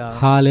 Hallelujah.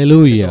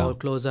 Hallelujah. Let's all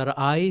close our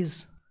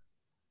eyes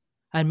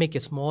and make a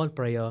small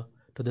prayer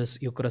to this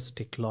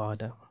Eucharistic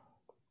Lord.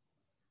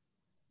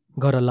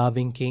 God, a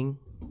loving King,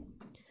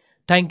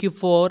 thank you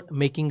for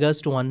making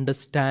us to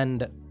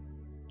understand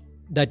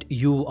that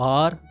you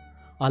are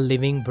a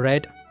living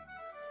bread.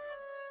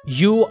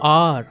 You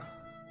are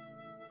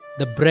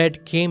the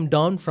bread came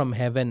down from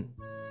heaven.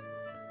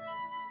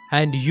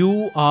 And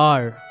you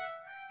are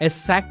a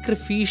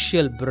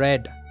sacrificial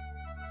bread.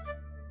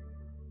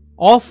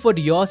 Offered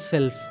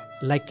yourself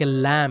like a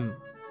lamb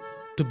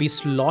to be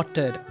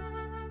slaughtered.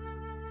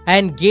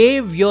 And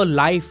gave your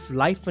life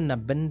in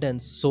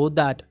abundance so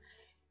that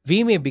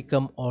we may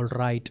become all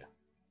right.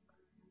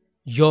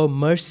 Your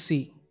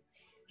mercy,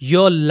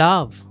 your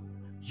love,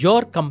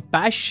 your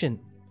compassion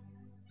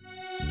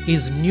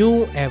is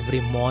new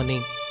every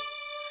morning.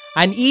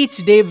 And each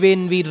day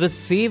when we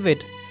receive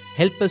it,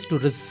 help us to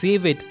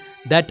receive it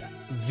that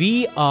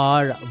we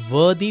are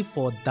worthy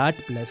for that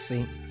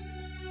blessing.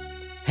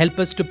 Help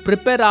us to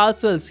prepare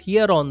ourselves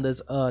here on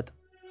this earth,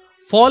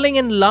 falling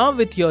in love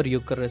with your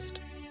Eucharist.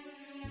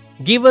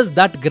 Give us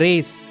that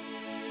grace,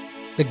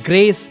 the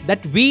grace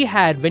that we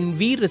had when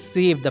we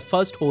received the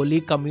first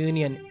Holy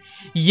Communion,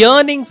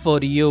 yearning for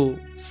you,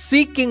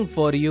 seeking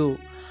for you,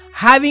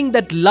 having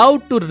that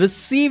love to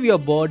receive your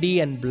body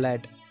and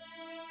blood.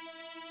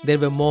 There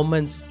were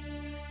moments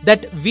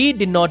that we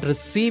did not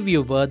receive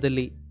you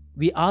worthily.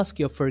 We ask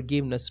your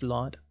forgiveness,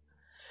 Lord.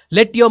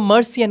 Let your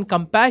mercy and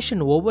compassion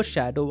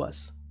overshadow us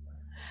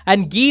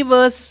and give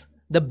us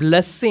the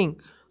blessing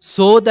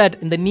so that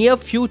in the near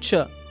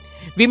future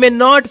we may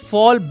not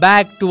fall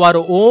back to our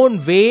own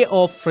way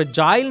of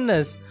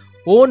fragileness,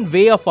 own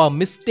way of our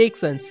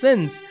mistakes and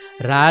sins.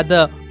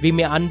 Rather, we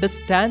may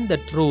understand the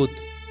truth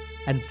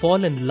and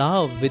fall in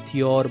love with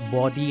your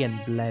body and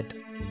blood.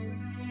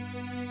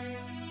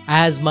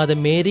 As Mother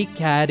Mary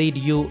carried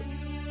you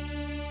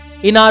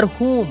in our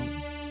womb,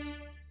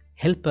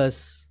 help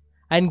us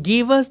and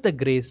give us the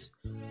grace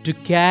to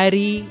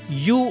carry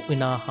you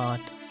in our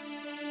heart.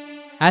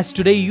 As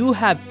today you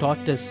have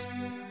taught us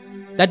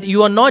that you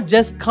are not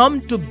just come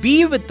to be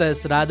with us,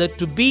 rather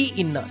to be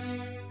in us,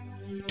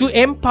 to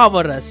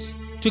empower us,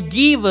 to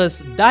give us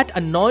that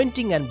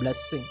anointing and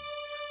blessing,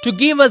 to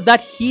give us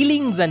that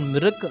healings and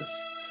miracles,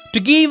 to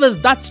give us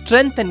that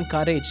strength and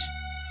courage,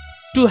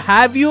 to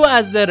have you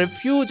as a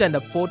refuge and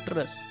a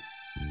fortress,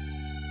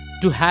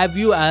 to have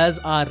you as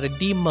our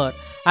Redeemer,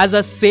 as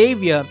a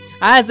Savior,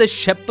 as a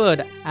Shepherd,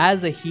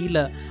 as a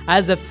Healer,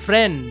 as a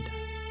friend.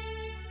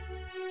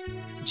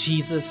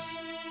 Jesus,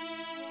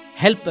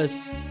 help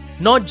us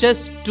not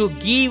just to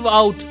give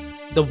out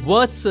the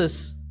verses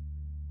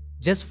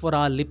just for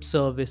our lip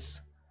service,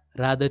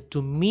 rather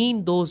to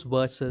mean those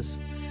verses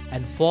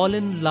and fall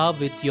in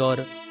love with your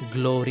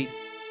glory.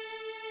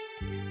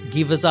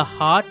 Give us a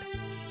heart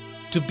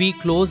to be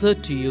closer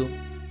to you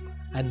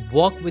and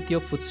walk with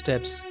your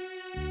footsteps.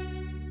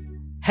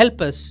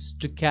 Help us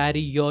to carry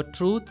your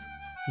truth,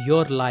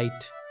 your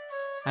light,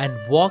 and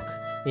walk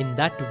in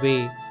that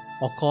way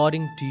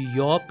according to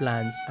your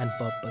plans and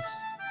purpose.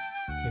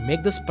 We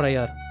make this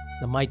prayer in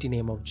the mighty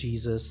name of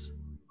Jesus.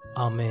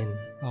 Amen.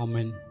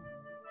 Amen.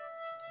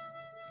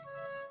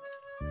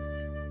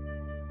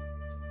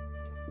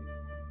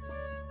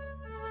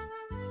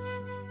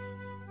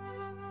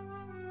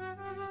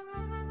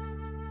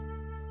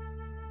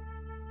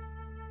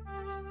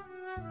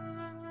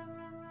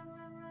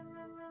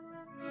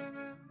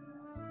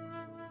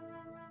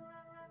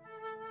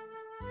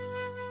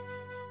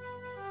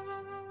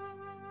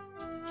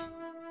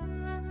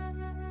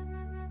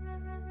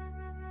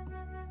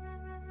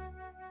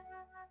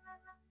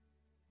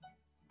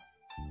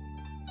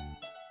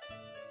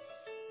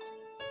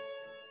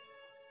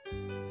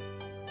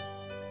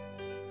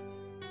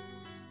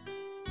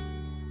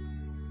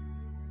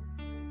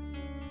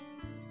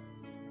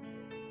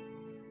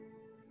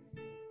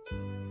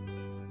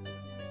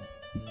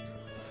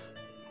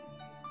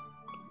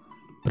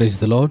 Praise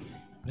the Lord.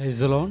 Praise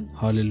the Lord.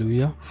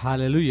 Hallelujah.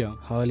 Hallelujah.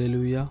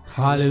 Hallelujah.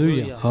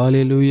 Hallelujah.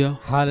 Hallelujah.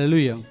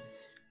 Hallelujah.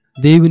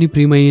 దేవుని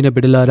ప్రియమైన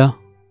బిడ్డలారా,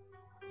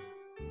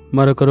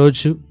 మరొక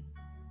రోజు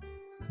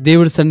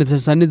దేవుడి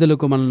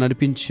సన్నిధిలోకి మనల్ని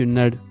నడిపించి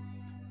ఉన్నాడు.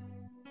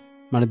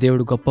 మన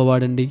దేవుడు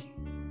గొప్పవాడండి.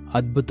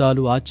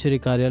 అద్భుతాలు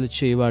ఆశ్చర్యకార్యాలు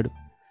చేయవాడు.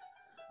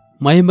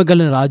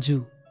 మహిమగల రాజు,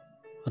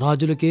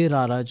 రాజులకే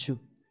రారాజు.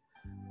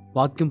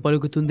 వాక్యం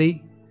పలుకుతుంది,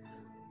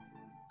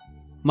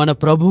 మన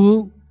ప్రభువు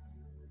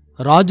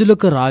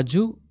రాజులకు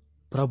రాజు,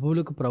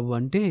 ప్రభువులకు ప్రభు.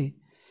 అంటే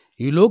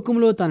ఈ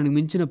లోకంలో తనకు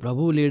మించిన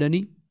ప్రభువు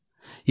లేడని,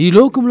 ఈ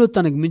లోకంలో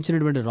తనకు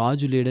మించినటువంటి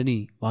రాజు లేడని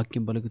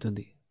వాక్యం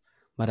పలుకుతుంది.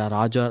 మరి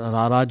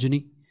ఆ రాజుని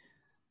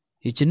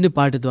ఈ చిన్ని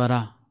పాట ద్వారా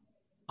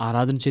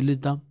ఆరాధన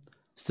చెల్లిద్దాం,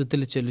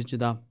 స్తుతులు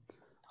చెల్లించుదాం,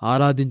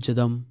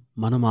 ఆరాధించుదాం,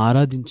 మనం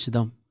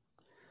ఆరాధించుదాం,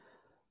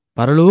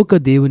 పరలోక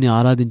దేవుని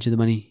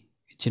ఆరాధించుదామని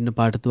ఈ చిన్న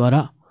పాట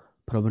ద్వారా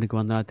ప్రభునికి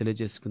వందనాలు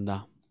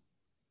తెలియజేసుకుందాం.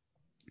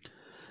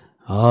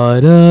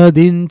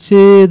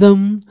 ఆరాధించేదం,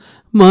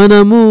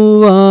 మనము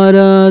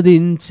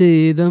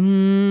ఆరాధించేదం,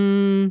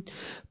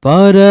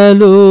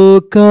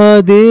 పరలోక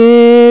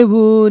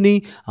దేవుని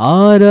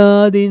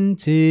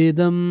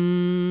ఆరాధించేదం.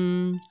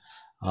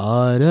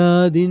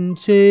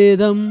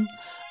 ఆరాధించేదం,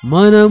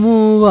 మనము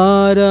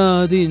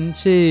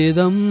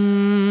ఆరాధించేదం,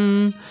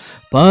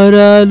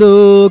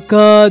 పరలోక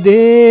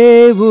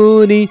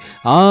దేవుని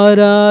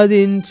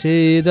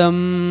ఆరాధించేదం.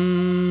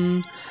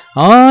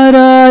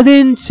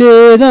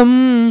 ఆరాధించేదం,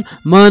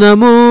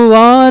 మనము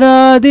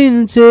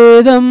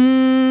ఆరాధించేదం,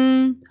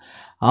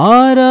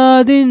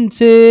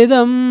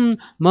 ఆరాధించేదం,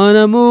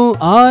 మనము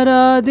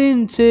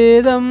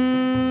ఆరాధించేదం,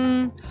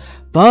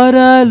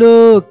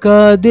 పరలోక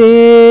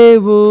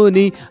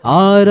దేవుని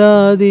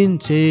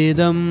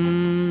ఆరాధించేదం,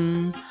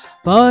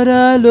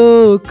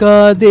 పరలోక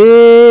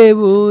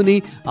దేవుని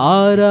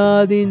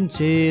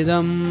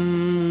ఆరాధించేదం.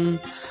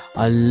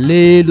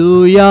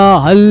 హల్లెలూయా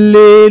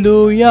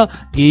హల్లెలూయా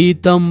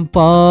గీతం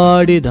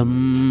పాడిదం,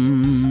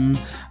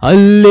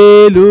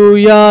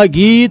 హల్లెలూయా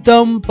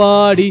గీతం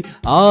పాడి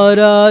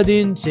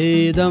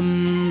ఆరాధించేదం.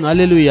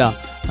 హల్లెలూయా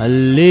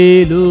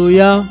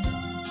హల్లెలూయా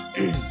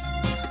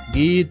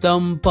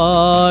గీతం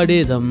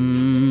పాడిదం,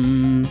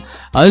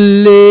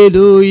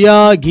 హల్లెలూయా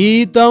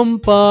గీతం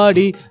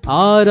పాడి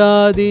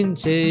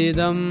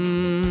ఆరాధించేదం.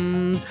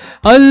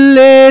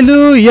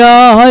 హల్లెలూయా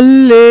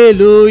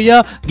హల్లెలూయా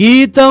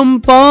గీతం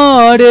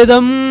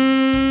పాడెదం,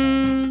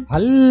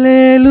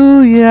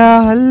 హల్లెలూయా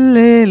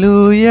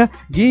హల్లెలూయా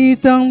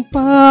గీతం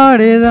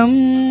పాడెదం,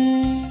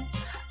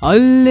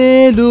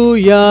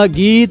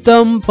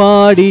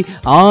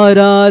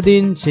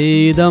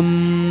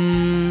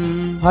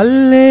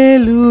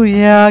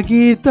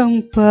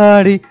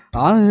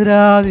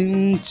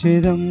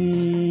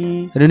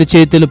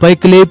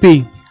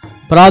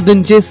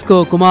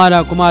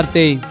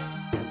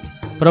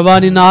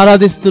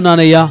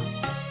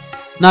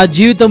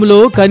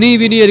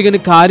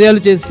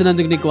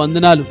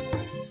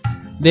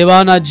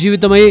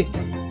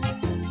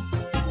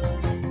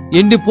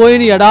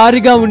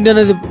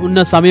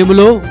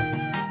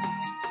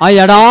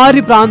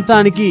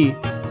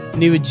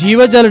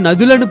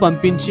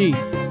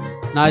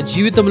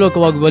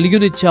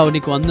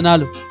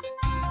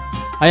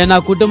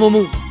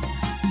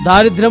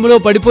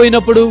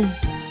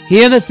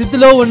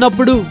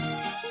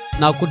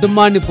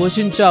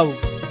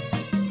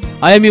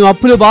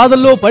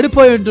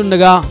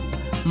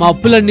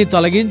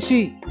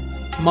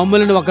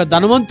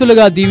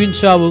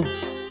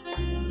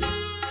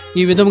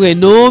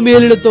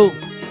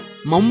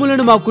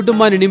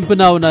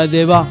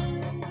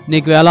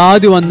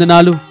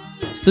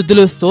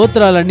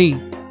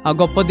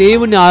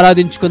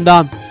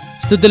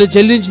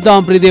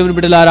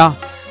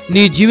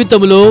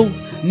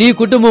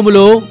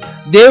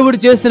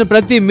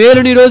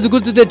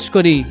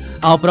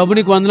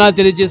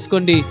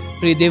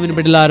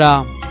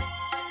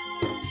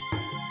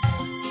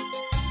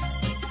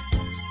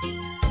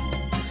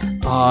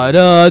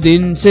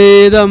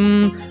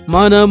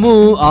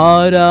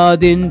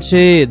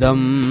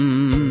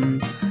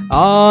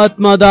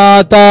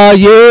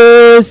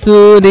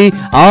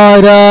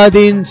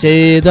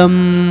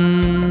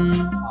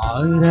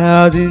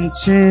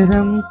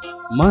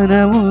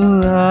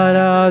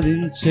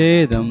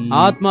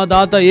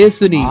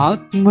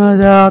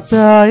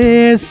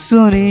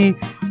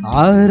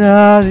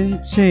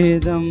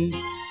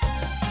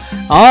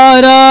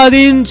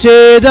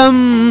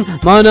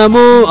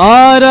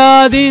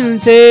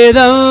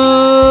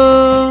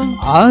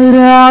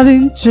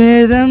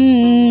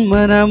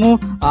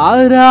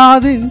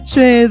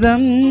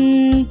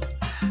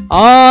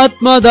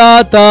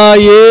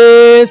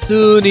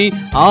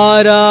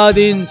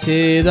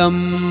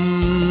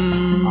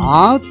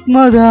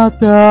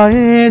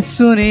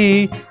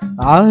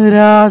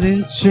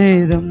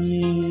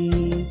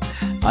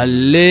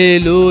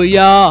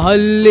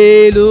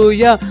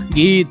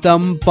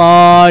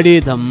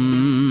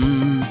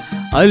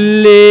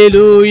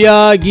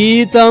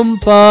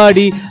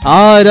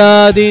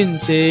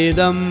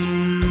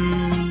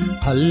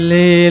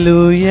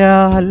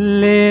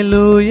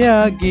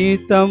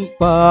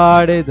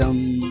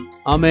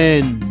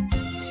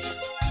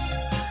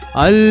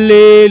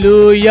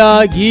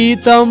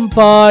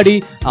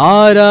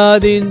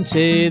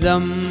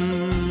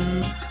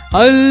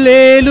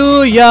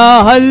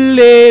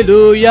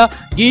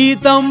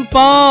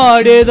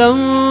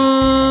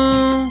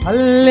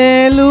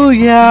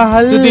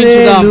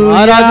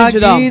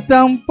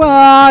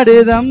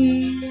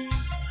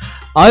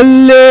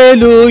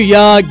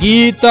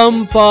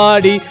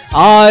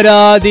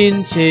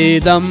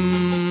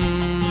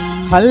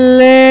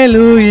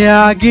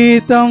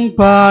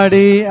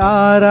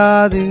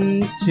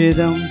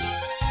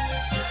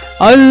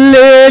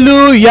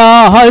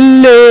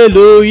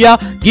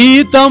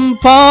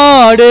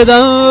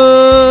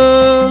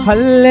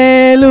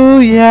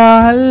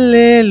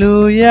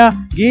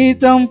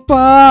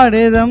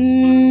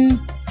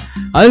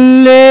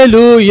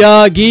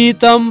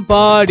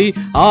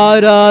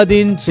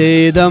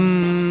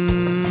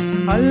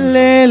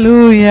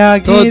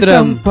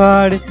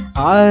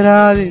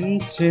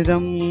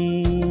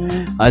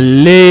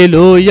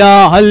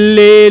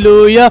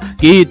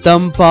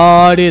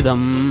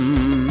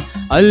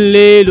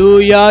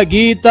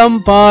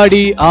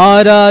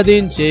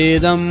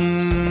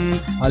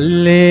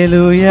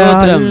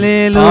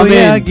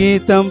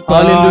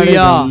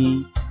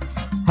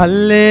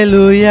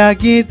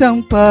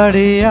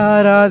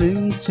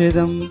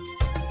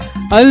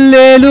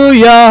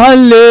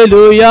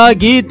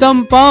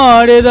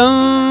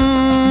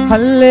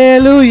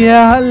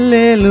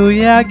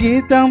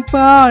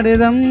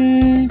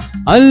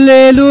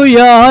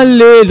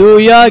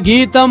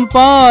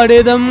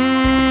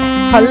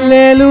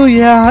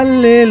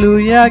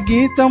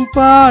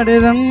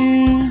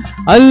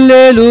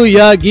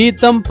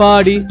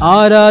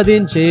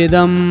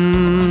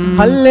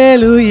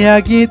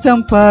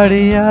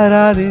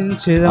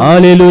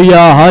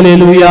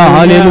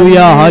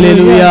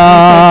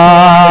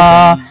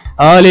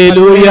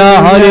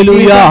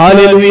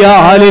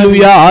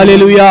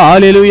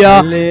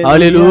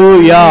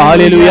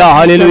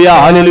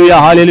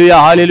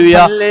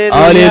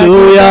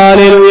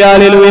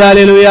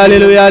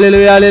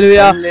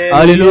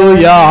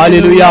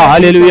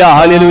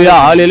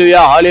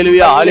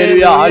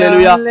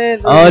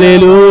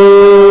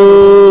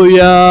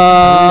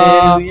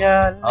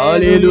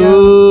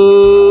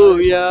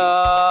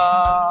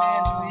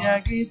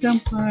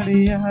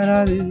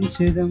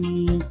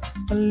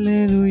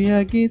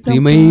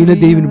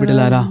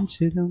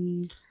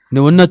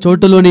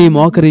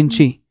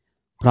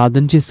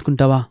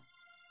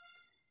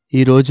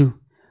 ఈరోజు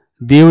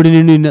దేవుడు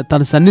నిన్ను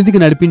తన సన్నిధికి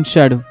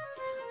నడిపించాడు.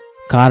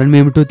 కారణం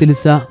ఏమిటో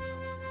తెలుసా?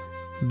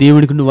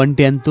 దేవుడికి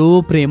నువ్వంటే ఎంతో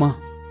ప్రేమ,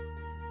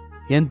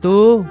 ఎంతో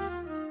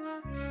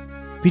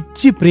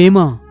పిచ్చి ప్రేమ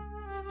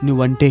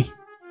నువ్వంటే.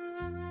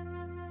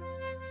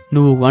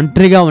 నువ్వు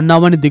ఒంటరిగా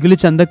ఉన్నావని దిగులు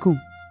చెందకు.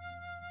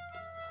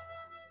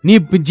 నీ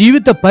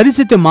జీవిత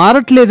పరిస్థితి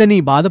మారట్లేదని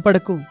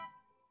బాధపడకు.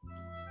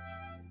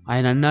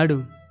 ఆయన అన్నాడు,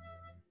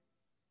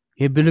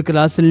 హెబ్రీయులకు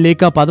రాసిన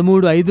లేఖ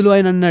 13:5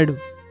 ఆయన అన్నాడు,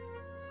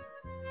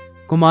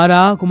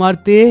 కుమారా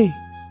కుమార్తె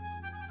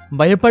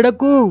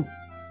భయపడకు,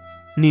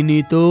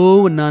 నీతో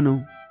ఉన్నాను.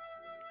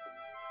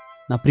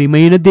 నా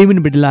ప్రియమైన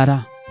దేవుని బిడ్డలారా,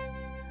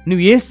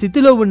 నువ్వు ఏ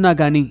స్థితిలో ఉన్నా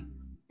కానీ,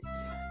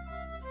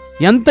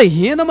 ఎంత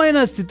హీనమైన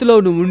స్థితిలో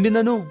నువ్వు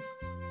ఉండినను,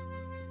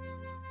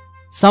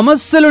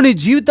 సమస్యలు నీ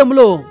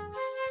జీవితంలో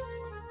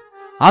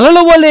అలల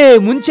వలె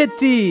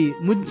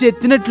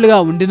ముంచెత్తినట్లుగా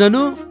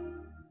ఉండినను,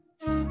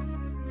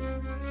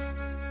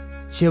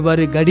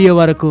 చివరి గడియ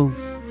వరకు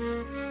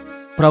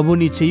ప్రభు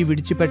నీ చెయ్యి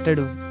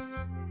విడిచిపెట్టడు.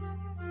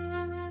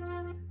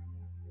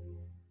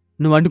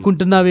 నువ్వు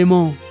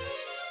అనుకుంటున్నావేమో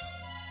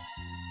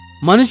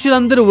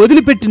మనుషులందరూ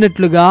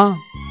వదిలిపెట్టినట్లుగా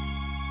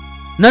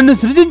నన్ను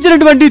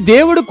సృజించినటువంటి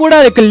దేవుడు కూడా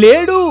ఇక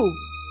లేడు,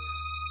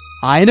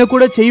 ఆయన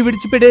కూడా చెయ్యి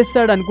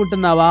విడిచిపెట్టేస్తాడు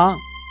అనుకుంటున్నావా?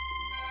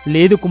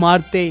 లేదు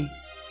కుమార్తె,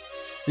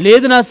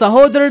 లేదు నా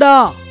సహోదరుడా,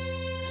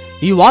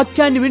 ఈ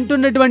వాక్యాన్ని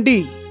వింటున్నటువంటి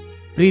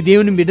ప్రియ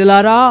దేవుని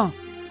బిడ్డలారా,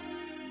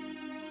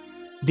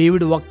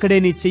 దేవుడు ఒక్కడే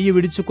నీ చెయ్యి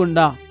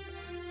విడుచకుండా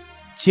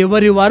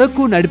చివరి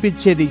వరకు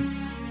నడిపించేది,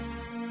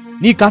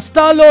 నీ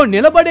కష్టాల్లో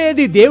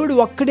నిలబడేది దేవుడు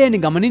ఒక్కడే అని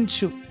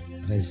గమనించు.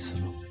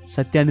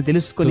 సత్యాన్ని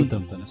తెలుసుకొని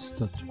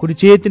కుడి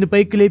చేతిని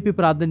పైకి లేపి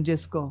ప్రార్థన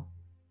చేసుకో.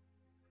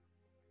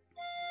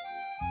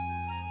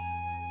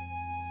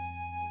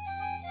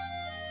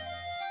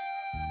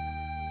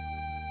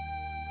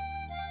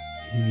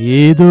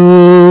 ఏదో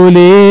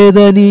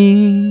లేదని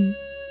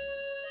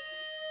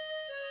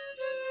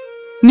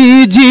నీ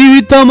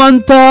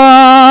జీవితమంతా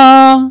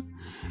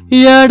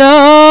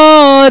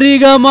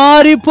ఎడారిగా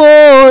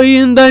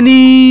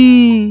మారిపోయిందని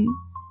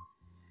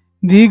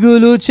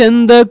దిగులు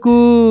చెందకు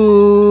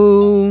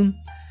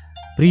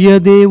ప్రియ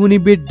దేవుని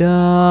బిడ్డ.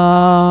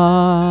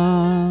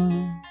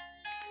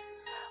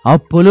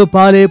 అప్పులు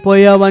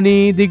పాలైపోయావని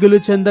దిగులు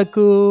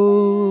చెందకు,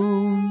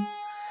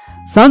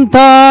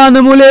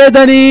 సంతానము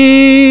లేదని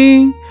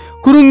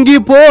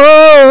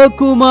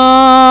కృంగిపోకుమా,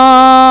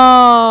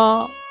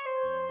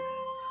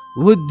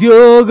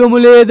 ఉద్యోగము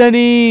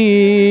లేదని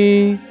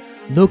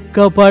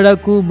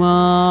దుఃఖపడకుమా.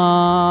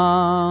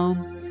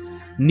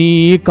 నీ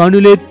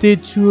కనులెత్తి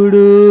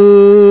చూడు,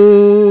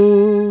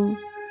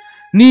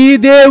 నీ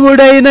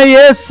దేవుడైన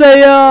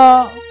యేసయ్య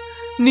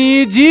నీ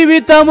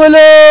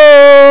జీవితములో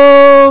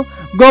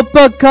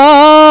గొప్ప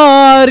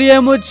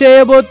కార్యము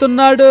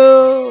చేయబోతున్నాడు.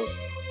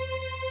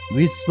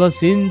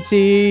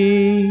 విశ్వసించి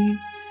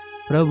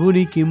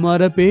ప్రభునికి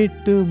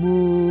మొరపెట్టుము.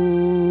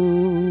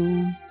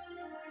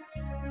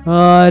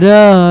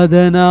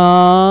 ఆరాధనా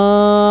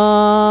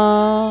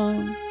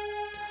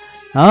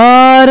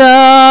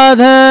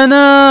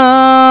ఆరాధనా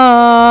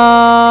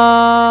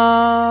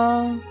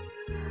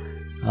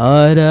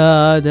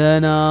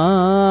ఆరాధనా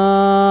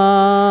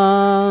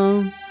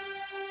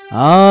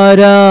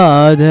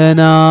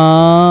ఆరాధనా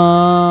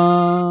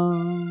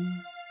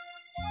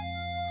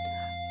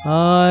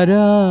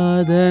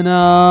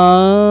ఆరాధనా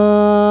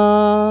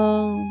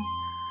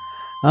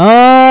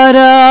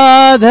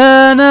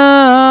ఆరాధనా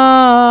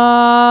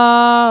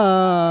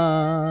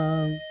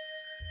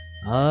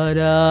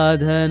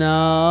ఆరాధనా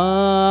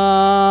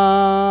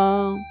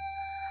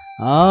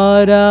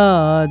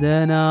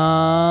ఆరాధనా.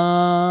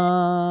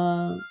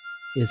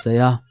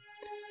 యేసయ్యా,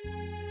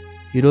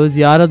 ఈరోజు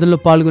ఈ ఆరాధనలో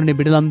పాల్గొనే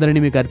బిడ్డలందరినీ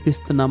మీకు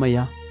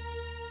అర్పిస్తున్నామయ్యా.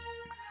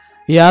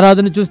 ఈ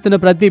ఆరాధన చూస్తున్న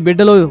ప్రతి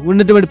బిడ్డలో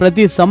ఉన్నటువంటి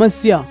ప్రతి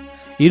సమస్య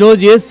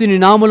ఈరోజు యేసుని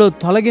నామములో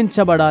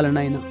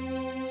తొలగించబడాలనైనా.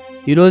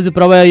 ఈరోజు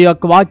ప్రభువా, ఈ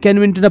యొక్క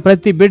వాక్యాన్ని వింటున్న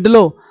ప్రతి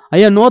బిడ్డలో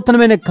అయ్యా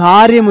నూతనమైన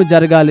కార్యము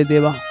జరగాలి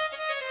దేవా.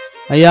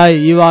 అయ్యా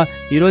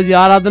ఈరోజు ఈ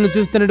ఆరాధన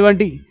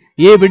చూస్తున్నటువంటి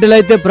ఏ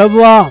బిడ్డలైతే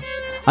ప్రభువా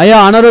అయ్యా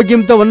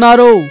అనారోగ్యంతో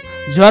ఉన్నారో,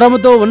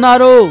 జ్వరముతో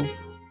ఉన్నారో,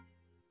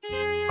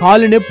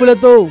 కాలు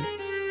నొప్పులతో,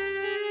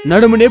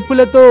 నడుము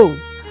నొప్పులతో,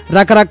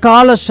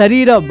 రకరకాల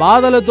శరీర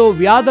బాధలతో,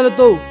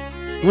 వ్యాధులతో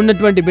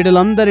ఉన్నటువంటి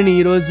బిడ్డలందరినీ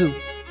ఈరోజు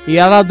ఈ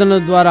ఆరాధనల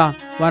ద్వారా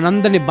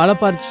వారందరినీ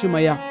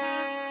బలపరచుమయ్యా.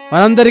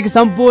 వారందరికీ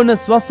సంపూర్ణ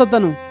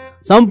స్వస్థతను,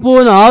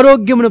 సంపూర్ణ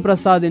ఆరోగ్యమును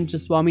ప్రసాదించు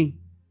స్వామి.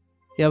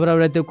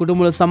 ఎవరెవరైతే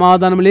కుటుంబంలో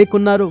సమాధానం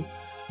లేకున్నారో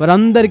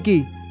వారందరికీ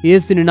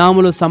యేసుని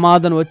నామములో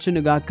సమాధానం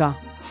వచ్చునుగాక.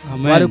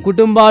 వారి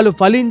కుటుంబాలు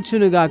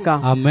ఫలించునుగాక.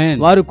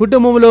 వారి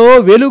కుటుంబంలో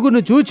వెలుగును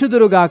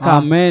చూచుదురుగాక.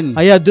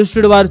 అయ్యా,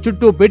 దుష్టుడు వారి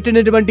చుట్టూ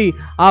పెట్టినటువంటి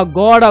ఆ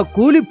గోడ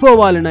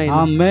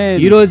కూలిపోవాలనైనా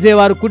ఈ రోజే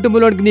వారి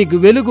కుటుంబంలోనికి నీకు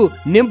వెలుగు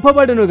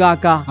నింపబడును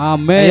గాక.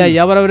 అయ్యా,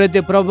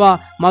 ఎవరెవరైతే ప్రభువా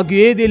మాకు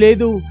ఏది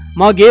లేదు,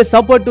 మాకు ఏ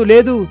సపోర్టు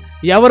లేదు,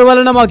 ఎవరి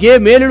వలన మాకు ఏ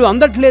మేలులు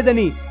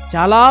అందట్లేదని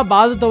చాలా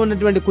బాధతో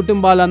ఉన్నటువంటి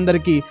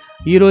కుటుంబాలందరికీ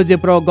ఈ రోజే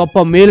ప్రభు గొప్ప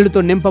మేలులతో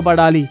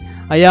నింపబడాలి.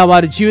 అయ్యా,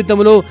 వారి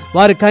జీవితంలో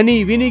వారి కని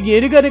విని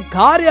ఎరుగని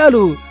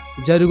కార్యాలు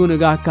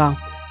జరుగునుగాక.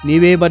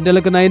 నీవే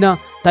బిడ్డలకునైనా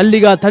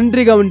తల్లిగా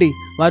తండ్రిగా ఉండి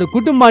వారి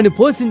కుటుంబాన్ని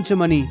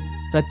పోషించమని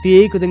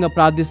ప్రత్యేకంగా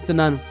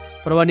ప్రార్థిస్తున్నాను.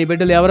 ప్రభా, నీ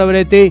బిడ్డలు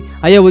ఎవరెవరైతే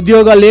అయ్యా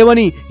ఉద్యోగాలు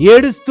లేవని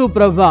ఏడుస్తూ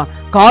ప్రభా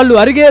కాళ్ళు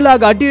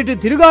అరిగేలాగా అటు ఇటు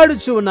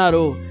తిరుగాడుచు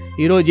ఉన్నారో,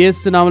 ఈరోజు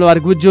యేసునామములో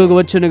వారికి ఉద్యోగం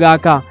వచ్చును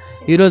గాక.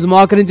 ఈరోజు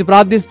మోకరించి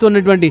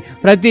ప్రార్థిస్తున్నటువంటి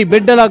ప్రతి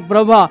బిడ్డల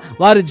ప్రభా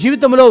వారి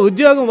జీవితంలో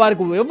ఉద్యోగం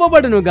వారికి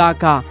ఇవ్వబడును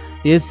గాక.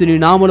 యేసుని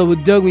నామములో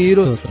ఉద్యోగం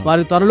ఈరోజు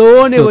వారి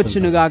త్వరలోనే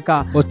వచ్చును గాక.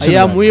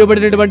 అయ్యా,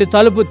 మూయబడినటువంటి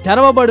తలుపు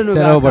తెరవబడును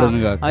గాక.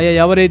 అయ్యా,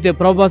 ఎవరైతే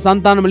ప్రభా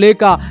సంతానం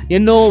లేక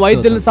ఎన్నో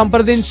వైద్యులను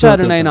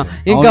సంప్రదించారు నాయన,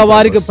 ఇంకా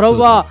వారికి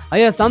ప్రభా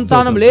అయ్యా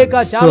సంతానం లేక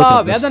చాలా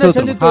వేదన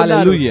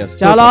చెందుతున్నారు,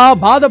 చాలా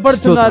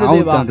బాధపడుతున్నారు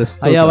దేవా.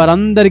 అయ్యా,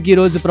 వారందరికీ ఈ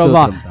రోజు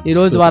ప్రభా ఈ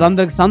రోజు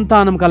వారందరికి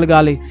సంతానం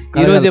కలగాలి.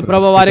 ఈ రోజే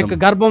ప్రభా వారి యొక్క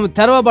గర్భం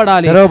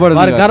తెరవబడాలి.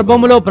 వారి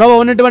గర్భములో ప్రభా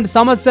ఉన్నటువంటి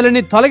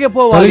సమస్యలని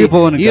తొలగిపోవాలి.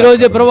 ఈ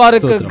రోజే ప్రభా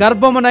వారి యొక్క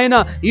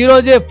గర్భమునైనా ఈ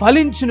రోజే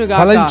ఫలించును గాక.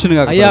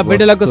 అయ్యా,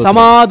 బిడ్డలకు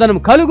సమాధానం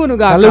కలుగును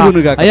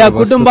గాక. అయ్యా,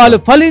 కుటుంబాలు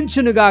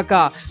ఫలించును గాక,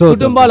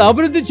 కుటుంబాలు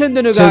అభివృద్ధి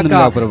చెందును గాక.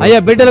 అయ్యా,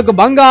 బిడ్డలకు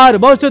బంగారు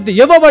భవిష్యత్తు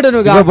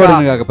ఇవ్వబడును గాక.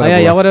 అయ్యా,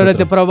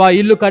 ఎవరెవరైతే ప్రభా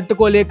ఇల్లు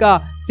కట్టుకోలేక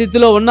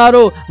స్థితిలో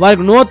ఉన్నారో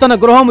వారికి నూతన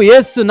గృహము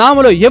యేసు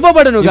నామములో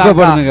ఇవ్వబడును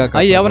గాక.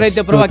 అయ్యా,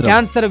 ఎవరైతే ప్రభా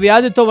క్యాన్సర్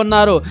వ్యాధితో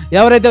ఉన్నారో,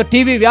 ఎవరైతే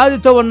టీవీ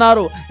వ్యాధితో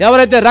ఉన్నారో,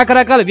 ఎవరైతే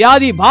రకరకాల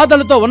వ్యాధి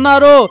బాధలతో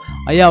ఉన్నారో,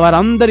 అయ్యా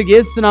వారందరికి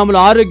యేసు నామములో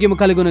ఆరోగ్యం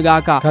కలుగును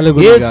గాక.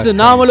 యేసు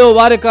నామములో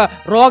వారి యొక్క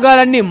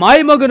రోగాలన్నీ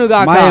మాయమగును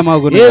గాక.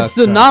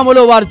 యేసు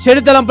నామములో వారి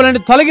చెడు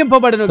తలంపులన్నీ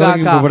తొలగింపబడును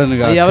గాక.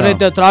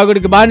 ఎవరైతే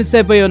త్రాగుడికి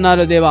బానిసైపోయి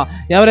ఉన్నారో దేవా,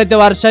 ఎవరైతే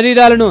వారి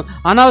శరీరాలను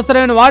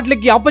అనవసరమైన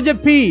వాటికి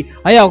అప్పచెప్పి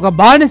అయ్యా ఒక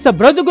బానిస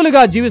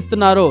బ్రతుకులుగా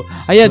జీవిస్తున్నారో,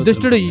 అయ్యా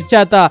దుష్టుడు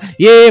చేత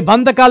ఏ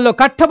బంధకాల్లో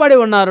కట్టబడి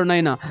ఉన్నారు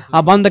నైనా,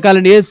 ఆ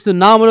బంధకాలను యేసు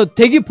నామములో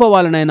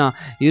తెగిపోవాలి నైనా.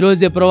 ఈ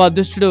రోజే ప్రభా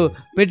దుష్టుడు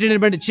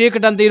పెట్టినటువంటి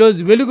చీకటి అంతా ఈరోజు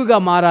వెలుగుగా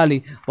మారాలి.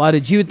 వారి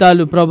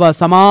జీవితాలు ప్రభా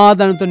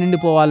సమాధానంతో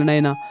నిండిపోవాలి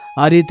నైనా.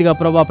 ఆ రీతిగా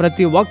ప్రభా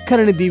ప్రతి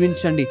ఒక్కరిని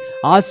దీవించండి,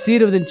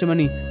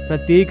 ఆశీర్వదించమని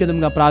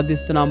ప్రత్యేకంగా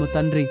ప్రార్థిస్తున్నాము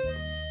తండ్రి.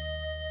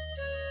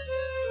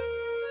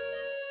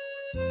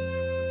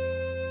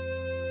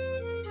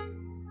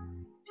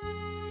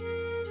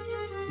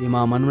 ఈ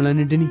మా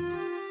మనములన్నింటినీ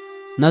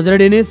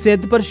నజరేయుడైన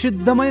యేసు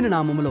పరిశుద్ధమైన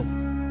నామములో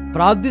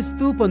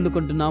ప్రార్థిస్తూ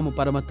పొందుకుంటున్నాము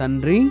పరమ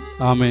తండ్రి,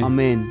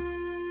 ఆమేన్.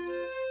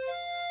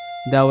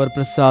 దేవర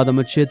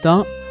ప్రసాదము చేత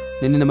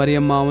నిన్న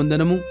మరియమ్మ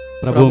వందనము.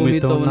 ప్రభు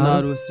మీతో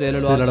ఉన్నారు,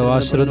 స్త్రీలలో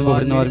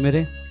ఆశీర్వదింపబడిన వారు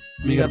మీరే,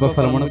 మీ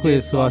గర్భఫలమునకు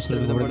యేసు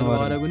ఆశీర్వదింపబడిన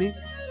వారగుని.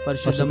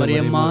 పరిశుద్ధ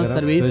మరియమ్మ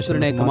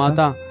సర్వేశ్వరుని యొక్క మాత,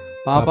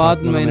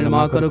 పాపాత్మమైన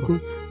మా కొరకు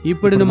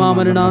ఇప్పుడును మా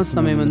మరణ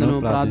సమయమందును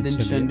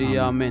ప్రార్థించండి.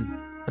 ఆమేన్.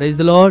 Praise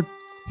the lord.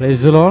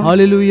 Praise the lord.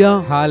 హల్లెలూయా,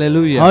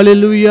 హల్లెలూయా,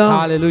 హల్లెలూయా,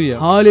 హల్లెలూయా,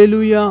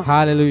 హల్లెలూయా,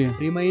 హల్లెలూయా.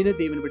 ప్రియమైన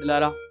దేవుని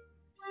బిడ్డలారా,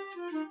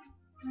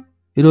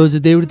 ఈరోజు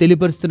దేవుడు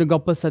తెలియపరుస్తున్న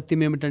గొప్ప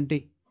సత్యం ఏమిటంటే,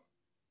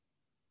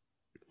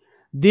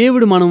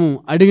 దేవుడు మనము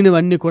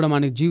అడిగినవన్నీ కూడా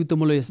మనకి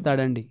జీవితంలో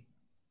ఇస్తాడండి.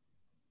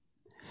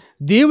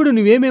 దేవుడు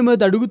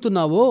నువ్వేమేమైతే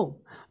అడుగుతున్నావో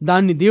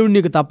దాన్ని దేవుడు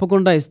నీకు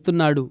తప్పకుండా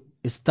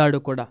ఇస్తాడు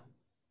కూడా.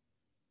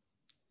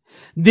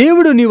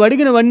 దేవుడు నీవు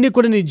అడిగినవన్నీ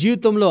కూడా నీ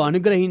జీవితంలో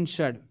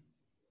అనుగ్రహించాడు.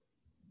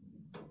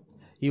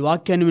 ఈ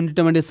వాక్యాన్ని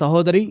విన్నటువంటి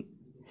సహోదరి,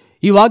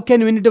 ఈ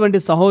వాక్యాన్ని విన్నటువంటి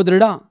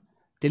సహోదరుడా,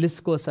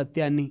 తెలుసుకో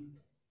సత్యాన్ని.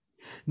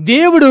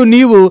 దేవుడు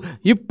నీవు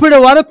ఇప్పటి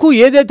వరకు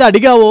ఏదైతే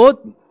అడిగావో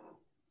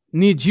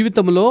నీ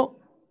జీవితంలో,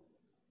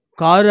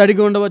 కారు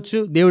అడిగి ఉండవచ్చు,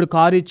 దేవుడు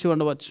కారు ఇచ్చి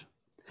ఉండవచ్చు.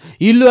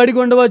 ఇల్లు అడిగి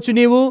ఉండవచ్చు,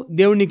 నీవు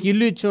దేవుడు నీకు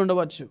ఇల్లు ఇచ్చి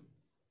ఉండవచ్చు.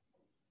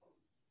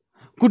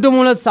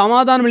 కుటుంబంలో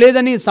సమాధానం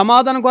లేదని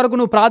సమాధానం కొరకు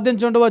నువ్వు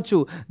ప్రార్థించి ఉండవచ్చు,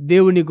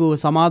 దేవుడు నీకు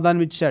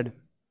సమాధానం ఇచ్చాడు.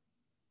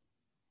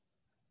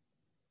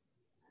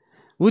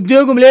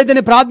 ఉద్యోగం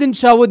లేదని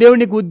ప్రార్థించావు, దేవుడు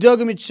నీకు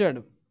ఉద్యోగం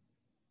ఇచ్చాడు.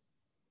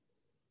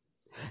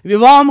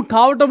 వివాహం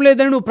కావటం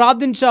లేదని నువ్వు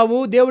ప్రార్థించావు,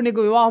 దేవుడు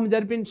నీకు వివాహం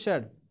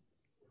జరిపించాడు.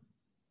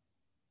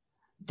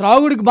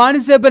 త్రాగుడికి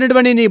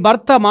బానిసైపోయినటువంటి నీ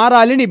భర్త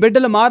మారాలి, నీ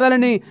బిడ్డలు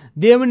మారాలని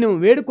దేవుడిని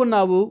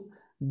వేడుకున్నావు,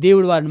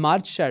 దేవుడు వారిని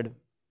మార్చాడు.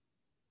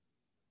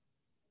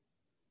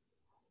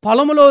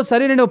 పొలంలో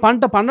సరైన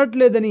పంట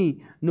పండట్లేదని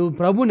నువ్వు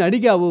ప్రభుని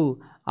అడిగావు,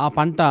 ఆ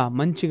పంట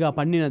మంచిగా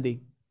పండినది.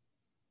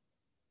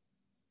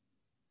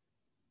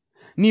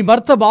 నీ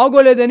భర్త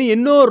బాగోలేదని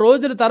ఎన్నో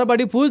రోజుల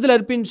తరబడి పూజలు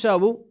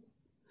అర్పించావు,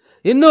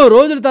 ఎన్నో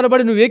రోజుల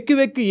తరబడి నువ్వు వెక్కి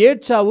వెక్కి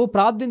ఏడ్చావు,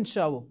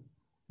 ప్రార్థించావు.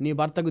 నీ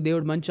భర్తకు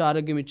దేవుడు మంచి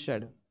ఆరోగ్యం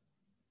ఇచ్చాడు.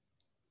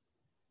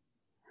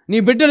 నీ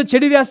బిడ్డలు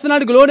చెడు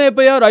వ్యసనానికి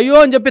లోనైపోయారు, అయ్యో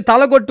అని చెప్పి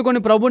తలగొట్టుకొని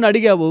ప్రభుని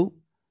అడిగావు.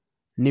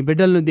 నీ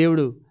బిడ్డలను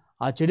దేవుడు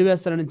ఆ చెడు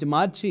వ్యసనం నుంచి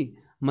మార్చి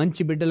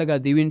మంచి బిడ్డలుగా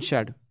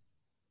దీవించాడు.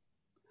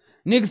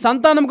 నీకు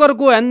సంతానం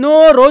కొరకు ఎన్నో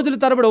రోజుల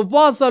తరబడి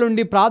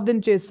ఉపవాసాలుండి ప్రార్థన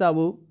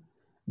చేశావు,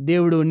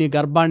 దేవుడు నీ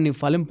గర్భాన్ని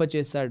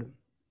ఫలింపచేశాడు.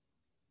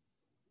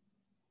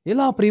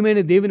 ఇలా ప్రియమైన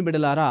దేవుని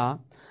బిడ్డలారా,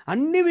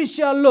 అన్ని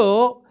విషయాల్లో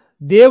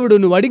దేవుడు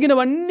నువ్వు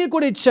అడిగినవన్నీ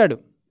కూడా ఇచ్చాడు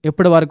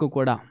ఎప్పటి వరకు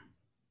కూడా.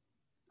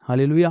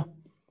 హల్లెలూయా,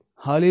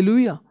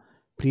 హల్లెలూయా.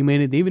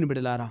 ప్రియమైన దేవుని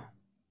బిడ్డలారా,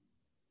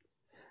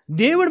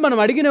 దేవుడు మనం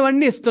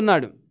అడిగినవన్నీ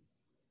ఇస్తున్నాడు.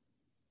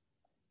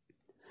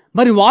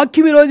 మరి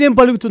వాక్యం ఈరోజు ఏం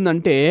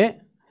పలుకుతుందంటే,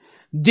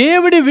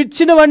 దేవుడి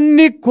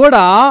ఇచ్చినవన్నీ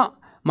కూడా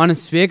మనం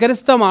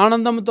స్వీకరిస్తాం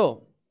ఆనందంతో.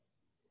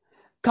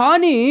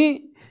 కానీ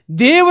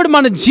దేవుడు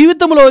మన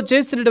జీవితంలో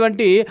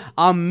చేసినటువంటి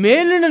ఆ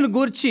మేలులను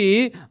గూర్చి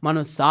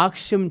మనం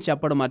సాక్ష్యం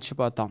చెప్పడం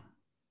మర్చిపోతాం.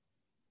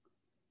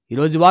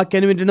 ఈరోజు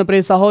వాక్యాన్ని వింటున్న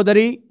ప్రియ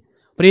సహోదరి,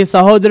 ప్రియ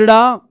సహోదరుడా,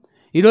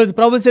 ఈరోజు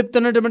ప్రభు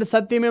చెప్తున్నటువంటి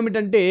సత్యం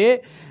ఏమిటంటే,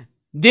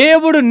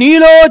 దేవుడు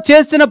నీలో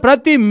చేసిన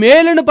ప్రతి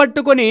మేలును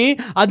పట్టుకొని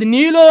అది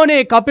నీలోనే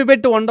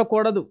కప్పిపెట్టి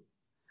ఉండకూడదు,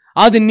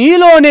 అది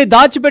నీలోనే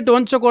దాచిపెట్టి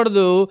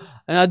ఉంచకూడదు.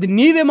 అది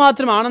నీవే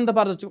మాత్రం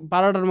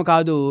పడటం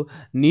కాదు,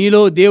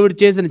 నీలో దేవుడు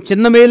చేసిన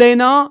చిన్న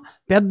మేలైనా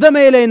పెద్ద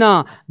మేలైనా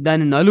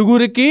దాన్ని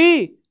నలుగురికి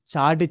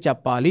చాటి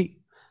చెప్పాలి.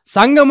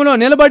 సంఘములో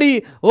నిలబడి,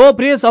 ఓ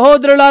ప్రియ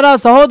సహోదరులారా,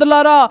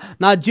 సహోదరులారా,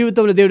 నా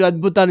జీవితంలో దేవుడు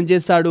అద్భుతాన్ని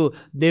చేశాడు,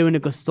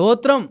 దేవునికి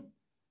స్తోత్రం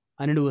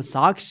అని నువ్వు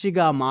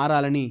సాక్షిగా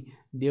మారాలని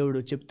దేవుడు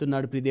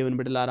చెప్తున్నాడు. ప్రియ దేవుని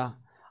బిడ్డలారా,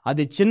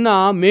 అది చిన్న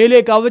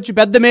మేలే కావచ్చు,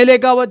 పెద్ద మేలే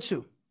కావచ్చు,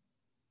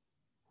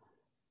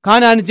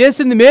 కానీ ఆయన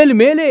చేసింది మేలు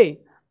మేలే.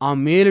 ఆ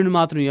మేలును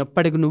మాత్రం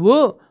ఎప్పటికి నువ్వు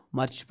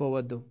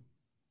మర్చిపోవద్దు.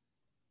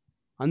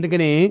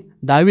 అందుకనే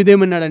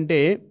దావీదేమన్నాడంటే,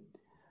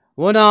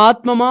 ఓ నా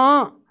ఆత్మమా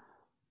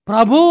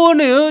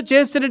ప్రభువును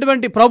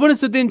చేసినటువంటి ప్రభుని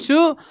స్తుతించు,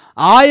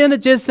 ఆయన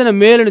చేసిన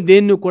మేలును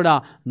దేన్ని కూడా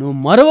నువ్వు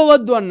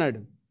మరవవద్దు అన్నాడు.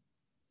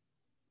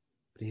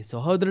 ప్రియ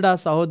సహోదరుడా,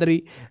 సహోదరి,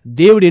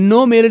 దేవుడు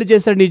ఎన్నో మేలులు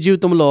చేశాడు నీ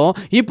జీవితంలో.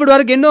 ఇప్పటి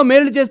వరకు ఎన్నో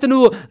మేలులు చేస్తే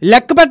నువ్వు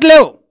లెక్క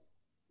పెట్టలేవు.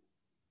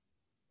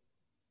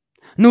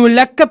 నువ్వు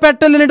లెక్క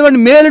పెట్టలేనటువంటి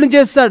మేలును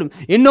చేస్తాడు.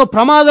 ఎన్నో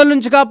ప్రమాదాల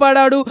నుంచి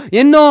కాపాడాడు,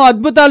 ఎన్నో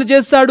అద్భుతాలు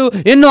చేస్తాడు,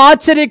 ఎన్నో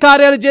ఆశ్చర్య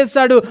కార్యాలు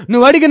చేస్తాడు.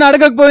 నువ్వు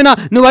అడగకపోయినా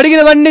నువ్వు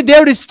అడిగినవన్నీ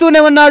దేవుడు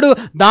ఇస్తూనే ఉన్నాడు.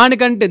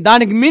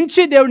 దానికి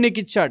మించి దేవుడు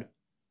నీకు ఇచ్చాడు.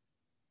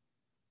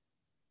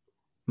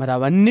 మరి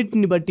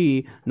అవన్నిటిని బట్టి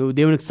నువ్వు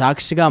దేవునికి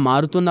సాక్షిగా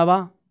మారుతున్నావా?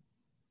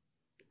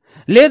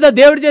 లేదా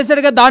దేవుడు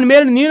చేశాడుగా దాని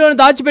మీద నీలోని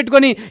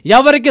దాచిపెట్టుకొని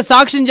ఎవరికి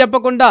సాక్ష్యం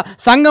చెప్పకుండా,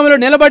 సంఘంలో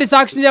నిలబడి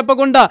సాక్ష్యం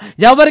చెప్పకుండా,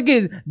 ఎవరికి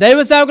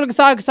దైవ సేవకులకు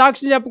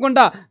సాక్ష్యం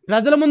చెప్పకుండా,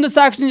 ప్రజల ముందు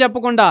సాక్ష్యం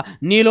చెప్పకుండా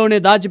నీలోనే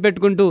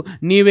దాచిపెట్టుకుంటూ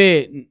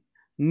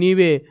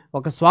నీవే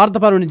ఒక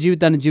స్వార్థపరమైన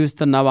జీవితాన్ని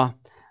జీవిస్తున్నావా?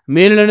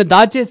 మేలులను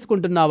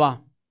దాచేసుకుంటున్నావా?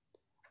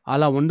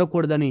 అలా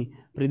ఉండకూడదని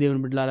ప్రియదేవుని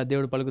బిడ్డలారా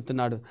దేవుడు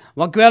పలుకుతున్నాడు.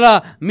 ఒకవేళ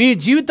మీ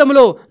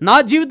జీవితంలో, నా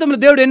జీవితంలో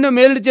దేవుడు ఎన్నో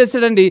మేలులు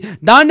చేశాడండి,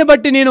 దాన్ని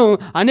బట్టి నేను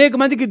అనేక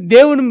మందికి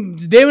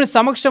దేవుని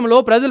సమక్షంలో,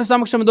 ప్రజల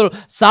సమక్షంలో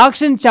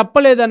సాక్ష్యం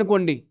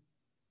చెప్పలేదనుకోండి,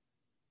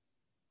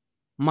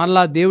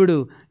 మళ్ళా దేవుడు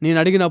నేను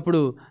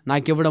అడిగినప్పుడు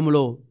నాకు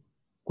ఇవ్వడంలో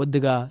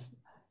కొద్దిగా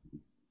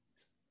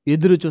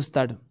ఎదురు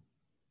చూస్తాడు,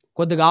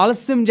 కొద్దిగా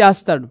ఆలస్యం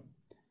చేస్తాడు.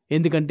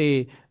 ఎందుకంటే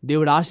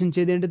దేవుడు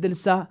ఆశించేది ఏంటో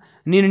తెలుసా?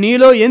 నేను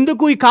నీలో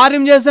ఎందుకు ఈ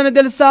కార్యం చేశానో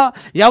తెలుసా?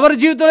 ఎవరి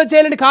జీవితంలో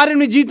చేయలేని కార్యం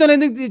నీ జీవితంలో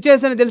ఎందుకు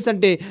చేశానో తెలుసా?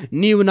 అంటే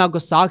నీవు నాకు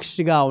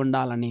సాక్షిగా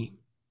ఉండాలని.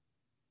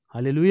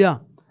 హల్లెలూయా,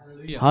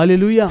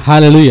 హల్లెలూయా,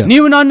 హల్లెలూయా.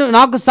 నీవు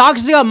నాకు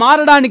సాక్షిగా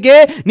మారడానికే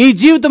నీ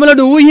జీవితంలో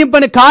నువ్వు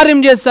ఊహింపని కార్యం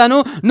చేశాను.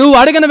 నువ్వు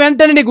అడిగిన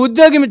వెంటనే నీకు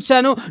ఉద్యోగం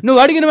ఇచ్చాను, నువ్వు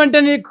అడిగిన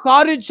వెంటనే నీకు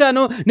కారు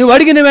ఇచ్చాను, నువ్వు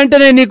అడిగిన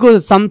వెంటనే నీకు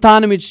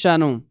సంతానం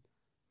ఇచ్చాను.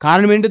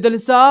 కారణం ఏంటో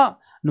తెలుసా?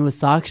 నువ్వు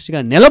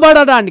సాక్షిగా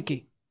నిలబడడానికి.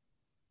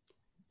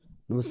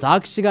 నువ్వు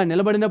సాక్షిగా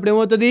నిలబడినప్పుడు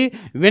ఏమవుతుంది?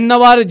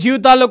 విన్నవారి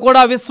జీవితాల్లో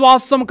కూడా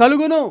విశ్వాసం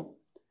కలుగును.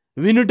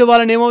 వినుట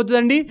వలన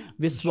ఏమవుతుందండి?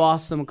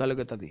 విశ్వాసం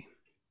కలుగుతుంది.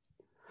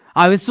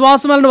 ఆ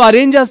విశ్వాసం వలన వారు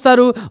ఏం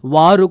చేస్తారు?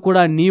 వారు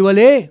కూడా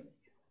నీవలే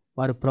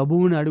వారు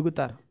ప్రభువుని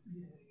అడుగుతారు.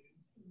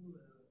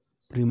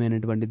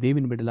 ప్రియమైనటువంటి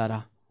దేవుని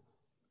బిడ్డలారా,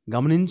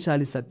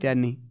 గమనించాలి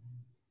సత్యాన్ని.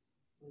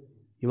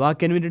 ఈ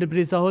వాక్యాన్ని వింటే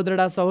ప్రియ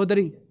సహోదరుడా,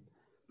 సహోదరి,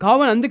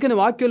 కావున అందుకని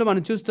వాక్యంలో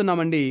మనం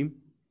చూస్తున్నామండి.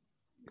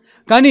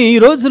 కానీ ఈ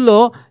రోజుల్లో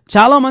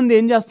చాలామంది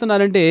ఏం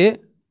చేస్తున్నారంటే,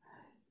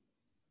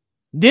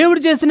 దేవుడు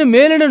చేసిన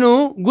మేలులను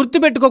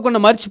గుర్తుపెట్టుకోకుండా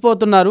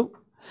మర్చిపోతున్నారు.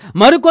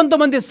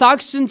 మరికొంతమంది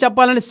సాక్ష్యం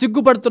చెప్పాలని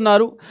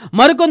సిగ్గుపడుతున్నారు.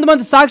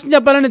 మరికొంతమంది సాక్ష్యం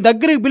చెప్పాలని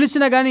దగ్గరికి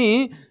పిలిచినా కానీ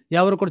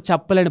ఎవరు కూడా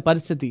చెప్పలేని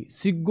పరిస్థితి,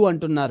 సిగ్గు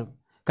అంటున్నారు.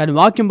 కానీ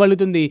వాక్యం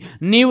పలుకుతుంది,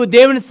 నీవు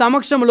దేవుని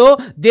సమక్షంలో,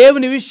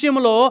 దేవుని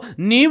విషయంలో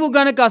నీవు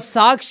గనక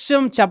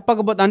సాక్ష్యం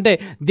చెప్పకపోతే, అంటే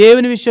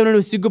దేవుని విషయంలో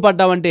నువ్వు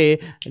సిగ్గుపడ్డావంటే,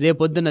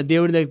 రేపొద్దున్న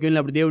దేవుడి దగ్గరికి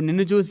వెళ్ళినప్పుడు దేవుడు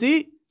నిన్ను చూసి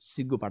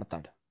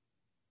సిగ్గుపడతాడు.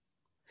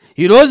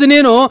 ఈరోజు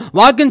నేను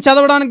వాక్యం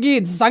చదవడానికి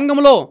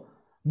సంఘంలో,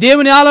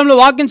 దేవుని ఆలయంలో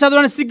వాక్యం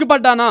చదవడానికి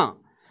సిగ్గుపడ్డానా?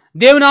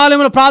 దేవుని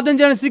ఆలయంలో ప్రార్థన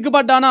చేయడానికి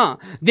సిగ్గుపడ్డానా?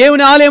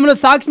 దేవుని ఆలయంలో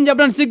సాక్ష్యం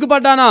చెప్పడానికి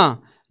సిగ్గుపడ్డానా?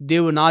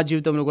 దేవుడు నా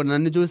జీవితంలో కూడా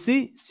నన్ను చూసి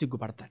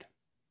సిగ్గుపడతాడు.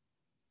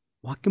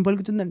 వాక్యం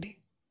పలుకుతుందండి.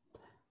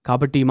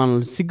 కాబట్టి మనం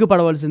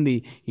సిగ్గుపడవలసింది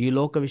ఈ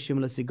లోక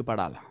విషయంలో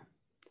సిగ్గుపడాలి.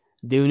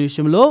 దేవుని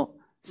విషయంలో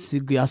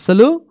సిగ్గు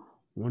అసలు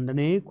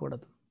ఉండనే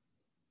కూడదు.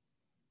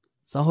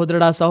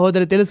 సహోదరుడా,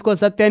 సహోదరి, తెలుసుకో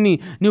సత్యాన్ని.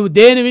 నువ్వు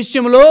దేవుని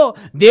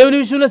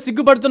విషయంలో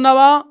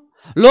సిగ్గుపడుతున్నావా?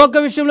 లోక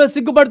విషయంలో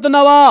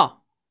సిగ్గుపడుతున్నావా?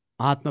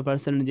 ఆత్మ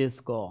పరిశీలన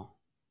చేసుకో.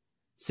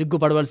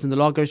 సిగ్గుపడవలసింది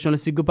లోక విషయంలో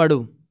సిగ్గుపడు.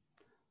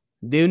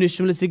 దేవుని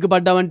విషయంలో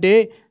సిగ్గుపడ్డావంటే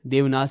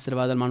దేవుని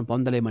ఆశీర్వాదాలు మనం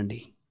పొందలేమండి.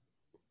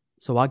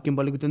 సో వాక్యం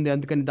పలుకుతుంది.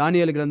 అందుకని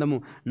దానియేలు గ్రంథము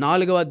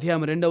 4వ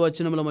అధ్యాయం 2వ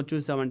వచనంలో మనం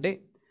చూసామంటే,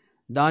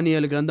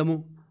 దానియేలు గ్రంథము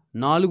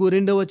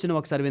 4:2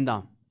 ఒకసారి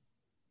విందాం.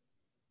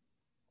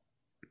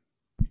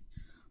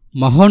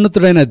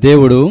 మహోన్నతుడైన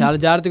దేవుడు, చాలా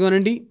జాగ్రత్తగా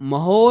వినండి,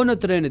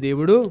 మహోన్నతుడైన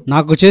దేవుడు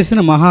నాకు చేసిన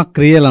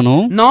మహాక్రియలను,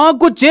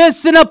 నాకు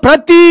చేసిన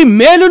ప్రతి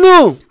మేలును,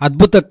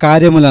 అద్భుత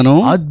కార్యములను,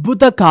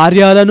 అద్భుత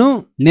కార్యాలను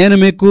నేను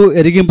మీకు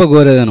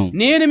ఎరిగింపగోరేదను.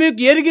 నేను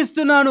మీకు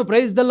ఎరిగిస్తున్నాను.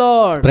 Praise the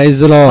lord.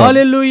 Praise the lord.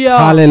 హల్లెలూయా.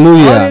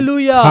 హల్లెలూయా.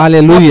 హల్లెలూయా.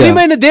 హల్లెలూయా.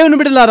 ప్రియమైన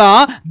దేవుని బిడ్డలారా,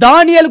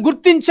 దానియేలు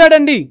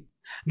గుర్తించాడండి.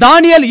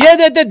 దానియేలు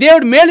ఏదైతే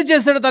దేవుడు మేలు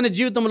చేశాడో తన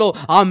జీవితంలో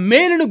ఆ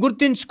మేలును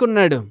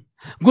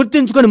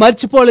గుర్తించుకొని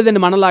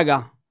మర్చిపోలేదండి.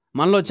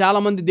 మనలో చాలా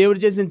మంది దేవుడు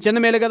చేసిన చిన్న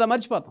మేలు కదా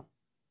మర్చిపోతాం.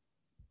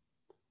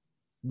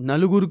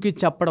 నలుగురికి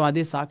చెప్పడం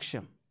అదే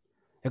సాక్ష్యం.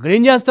 ఇక్కడ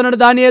ఏం చేస్తున్నాడు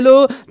దానియేలు?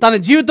 తన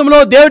జీవితంలో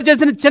దేవుడు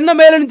చేసిన చిన్న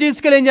మేలుని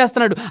తీసుకెళ్ళి ఏం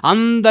చేస్తున్నాడు?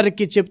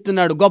 అందరికీ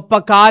చెప్తున్నాడు గొప్ప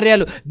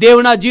కార్యాలు.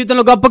 దేవుడు నా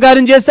జీవితంలో గొప్ప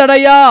కార్యం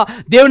చేశాడయ్యా,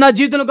 దేవుడు నా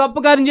జీవితంలో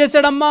గొప్ప కార్యం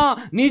చేశాడమ్మా,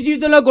 నీ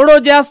జీవితంలో గొడవ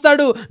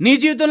చేస్తాడు, నీ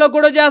జీవితంలో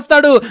గొడవ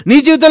చేస్తాడు, నీ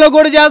జీవితంలో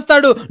గొడవ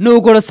చేస్తాడు,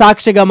 నువ్వు కూడా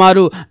సాక్షిగా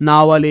మారు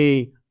నావలే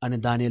అని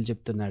దానియేలు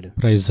చెప్తున్నాడు.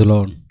 Praise the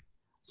lord.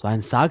 సో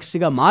ఆయన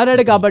సాక్షిగా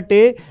మారాడు కాబట్టి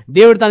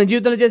దేవుడు తన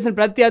జీవితంలో చేసిన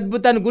ప్రతి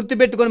అద్భుతాన్ని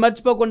గుర్తుపెట్టుకొని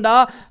మర్చిపోకుండా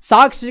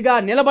సాక్షిగా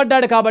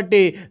నిలబడ్డాడు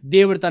కాబట్టి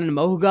దేవుడు తనని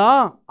బహుగా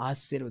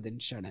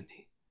ఆశీర్వదించాడు.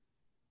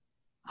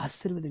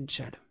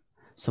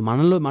 సో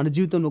మన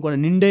జీవితంలో కూడా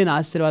నిండైన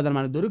ఆశీర్వాదాలు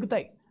మనకు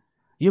దొరుకుతాయి.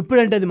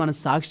 ఎప్పుడంటే అది మన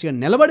సాక్షిగా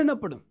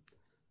నిలబడినప్పుడు.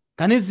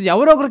 కనీసం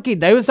ఎవరో ఒకరికి,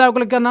 దైవ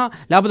సేవకులకన్నా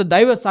లేకపోతే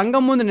దైవ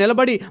సంఘం ముందు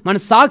నిలబడి మన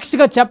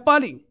సాక్షిగా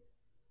చెప్పాలి.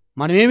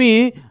 మనమేమి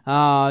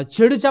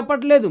చెడు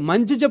చెప్పట్లేదు,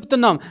 మంచి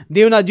చెప్తున్నాం.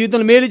 దేవుడు నా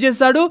జీవితంలో మేలు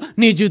చేశాడు,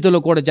 నీ జీవితంలో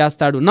కూడా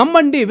చేస్తాడు,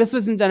 నమ్మండి,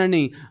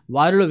 విశ్వసించానని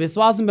వారిలో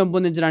విశ్వాసం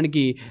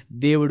పెంపొందించడానికి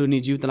దేవుడు నీ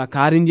జీవితంలో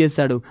కార్యం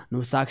చేశాడు.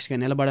 నువ్వు సాక్షిగా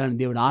నిలబడాలని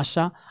దేవుడు ఆశ,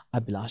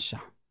 అభిలాష.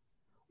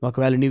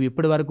 ఒకవేళ నీవు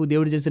ఇప్పటి వరకు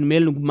దేవుడు చేసిన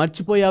మేలును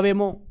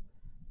మర్చిపోయావేమో,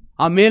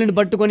 ఆ మేలుని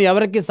పట్టుకొని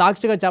ఎవరికి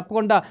సాక్షిగా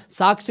చెప్పకుండా,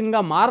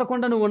 సాక్ష్యంగా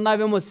మారకుండా నువ్వు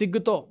ఉన్నావేమో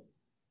సిగ్గుతో.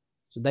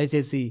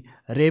 దయచేసి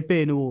రేపే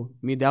నువ్వు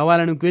మీ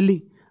దేవాలయానికి వెళ్ళి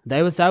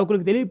దైవ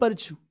సేవకులకు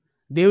తెలియపరచు.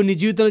 దేవుని నీ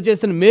జీవితంలో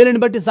చేసిన మేలుని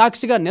బట్టి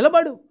సాక్షిగా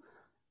నిలబడు.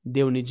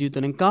 దేవుని నీ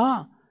జీవితం ఇంకా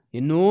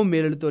ఎన్నో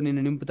మేలులతో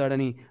నిన్ను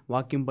నింపుతాడని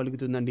వాక్యం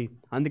పలుకుతుందండి.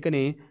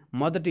 అందుకనే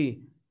మొదటి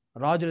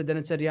రాజుల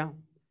దినచర్య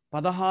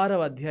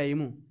 16వ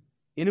అధ్యాయము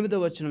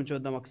 8వ వచనం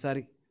చూద్దాం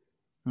ఒకసారి.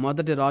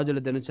 మొదటి రాజుల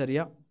దినచర్య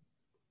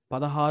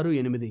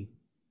 16:8.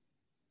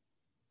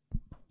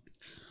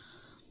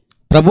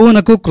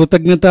 ప్రభువునకు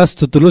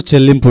కృతజ్ఞతాస్తుతులు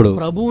చెల్లింపుడు.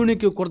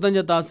 ప్రభువునికి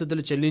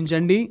కృతజ్ఞతాస్తుతులు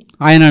చెల్లించండి.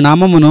 ఆయన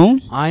నామమును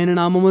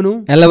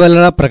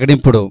ఎల్లవేళలా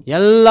ప్రకటింపుడు.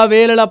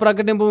 ఎల్లవేళలా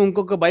ప్రకటింపు.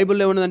 ఇంకొక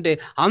బైబిల్లో ఏమున్నదంటే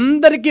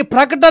అందరికీ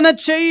ప్రకటన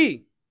చెయ్యి.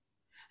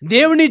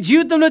 దేవుని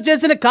జీవితంలో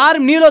చేసిన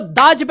కార్యం నీలో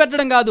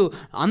దాచిపెట్టడం కాదు,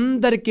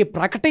 అందరికీ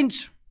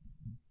ప్రకటించు.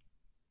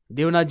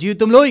 దేవుడు నా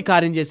జీవితంలో ఈ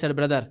కార్యం చేశాడు,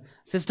 బ్రదర్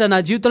సిస్టర్,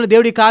 నా జీవితంలో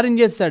దేవుడు ఈ కార్యం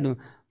చేశాడు,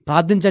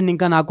 ప్రార్థించండి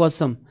ఇంకా నా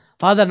కోసం.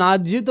 ఫాదర్, నా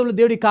జీవితంలో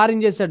దేవుడి కార్యం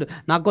చేశాడు,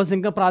 నా కోసం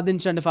ఇంకా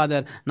ప్రార్థించండి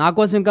ఫాదర్, నా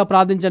కోసం ఇంకా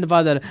ప్రార్థించండి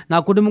ఫాదర్, నా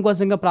కుటుంబం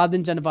కోసం ఇంకా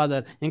ప్రార్థించండి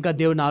ఫాదర్, ఇంకా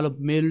దేవుడు నాలో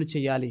మేలు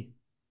చేయాలి.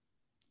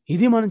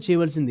 ఇది మనం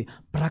చేయవలసింది,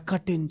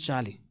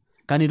 ప్రకటించాలి.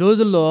 కానీ ఈ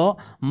రోజుల్లో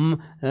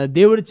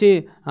దేవుడు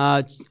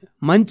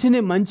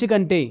మంచి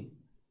కంటే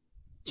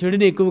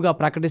చెడుని ఎక్కువగా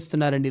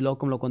ప్రకటిస్తున్నారండి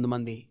లోకంలో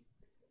కొంతమంది.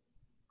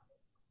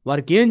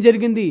 వారికి ఏం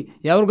జరిగింది,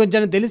 ఎవరి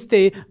గురించి తెలిస్తే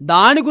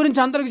దాని గురించి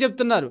అందరికి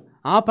చెప్తున్నారు.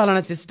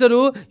 పలానా సిస్టరు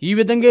ఈ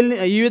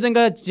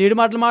విధంగా చెడు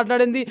మాటలు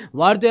మాట్లాడింది,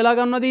 వారితో ఎలాగ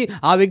ఉన్నది,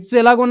 ఆ వ్యక్తితో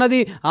ఎలాగ ఉన్నది,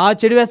 ఆ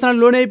చెడు వ్యసనాలు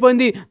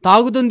లోనైపోయింది,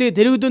 తాగుతుంది,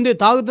 తిరుగుతుంది,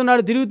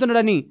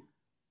 తిరుగుతున్నాడని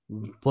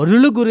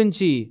పరుల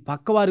గురించి,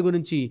 పక్కవారి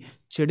గురించి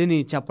చెడుని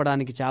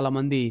చెప్పడానికి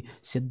చాలామంది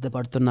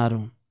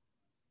సిద్ధపడుతున్నారు.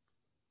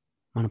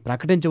 మనం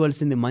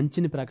ప్రకటించవలసింది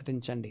మంచిని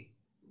ప్రకటించండి.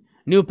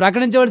 నువ్వు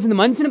ప్రకటించవలసింది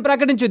మంచిని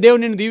ప్రకటించు,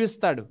 దేవుడు నిన్ను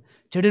దీవిస్తాడు.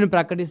 చెడుని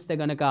ప్రకటిస్తే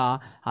గనక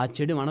ఆ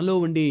చెడు మనలో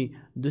ఉండి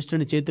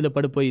దుష్టుని చేతిలో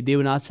పడిపోయి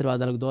దేవుని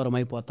ఆశీర్వాదాలకు దూరం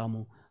అయిపోతాము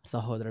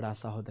సహోదరుడా,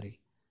 సహోదరి.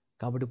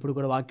 కాబట్టి ఇప్పుడు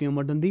కూడా వాక్యం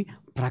ఏమంటుంది?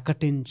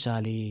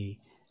 ప్రకటించాలి.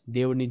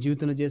 దేవుడిని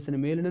జీవితంలో చేసిన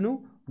మేలును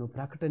నువ్వు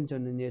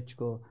ప్రకటించని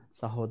నేర్చుకో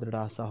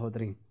సహోదరుడా,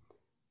 సహోదరి.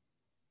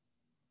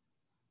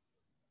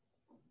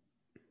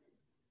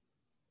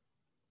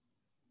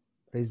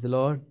 Praise the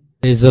lord.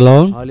 Praise the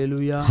Lord.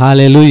 Hallelujah.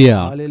 Hallelujah.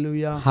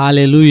 Hallelujah.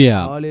 Hallelujah.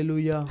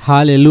 Hallelujah.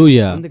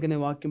 Hallelujah. అందుకనే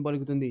వాక్యం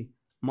పలుకుతుంది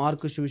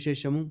మార్కు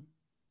సువిశేషము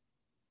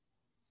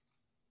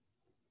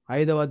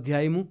 5వ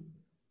అధ్యాయము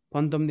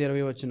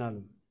 19-20 వచనాలు.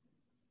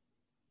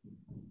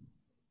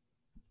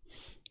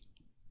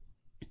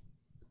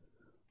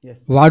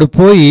 వాడు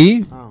పోయి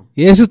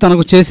యేసు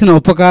తనకు చేసిన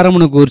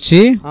ఉపకారమును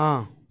గూర్చి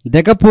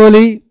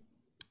దెకపోలి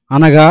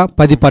అనగా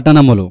 10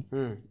 పట్టణములు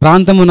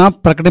ప్రాంతమున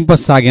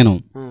ప్రకటింపసాగాను.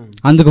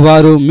 అందుకు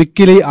వారు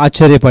మిక్కిలి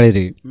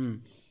ఆశ్చర్యపడిరి.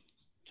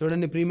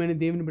 చూడండి ప్రియమైన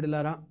దేవుని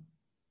బిడ్డలారా,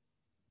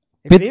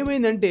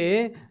 ఏమైందంటే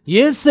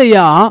యేసయ్య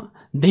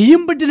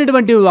దెయ్యం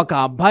పట్టినటువంటి ఒక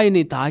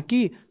అబ్బాయిని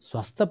తాకి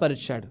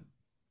స్వస్థపరిచాడు.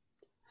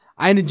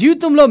 ఆయన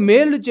జీవితంలో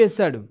మేలు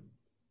చేశాడు.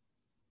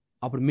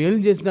 అప్పుడు మేలు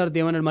చేసిన తర్వాత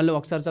ఏమన్నాడు? మళ్ళీ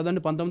ఒకసారి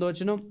చదవండి 19వ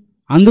వచనం.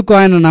 అందుకు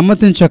ఆయన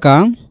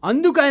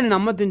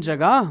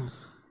నమ్మతించగా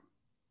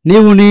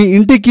నీవు నీ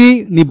ఇంటికి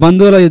నీ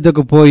బంధువుల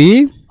యుద్ధకు పోయి.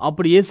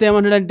 అప్పుడు యేసు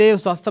ఏమన్నాడంటే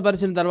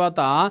స్వస్థపరిచిన తర్వాత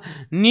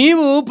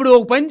నీవు ఇప్పుడు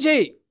ఒక పని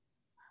చేయి,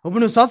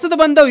 ఇప్పుడు నువ్వు స్వస్థత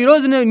పొందావు,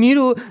 ఈరోజు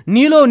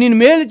నేను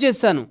మేలు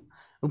చేశాను,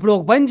 ఇప్పుడు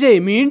ఒక పని చేయి,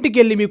 మీ ఇంటికి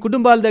వెళ్ళి, మీ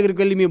కుటుంబాల దగ్గరికి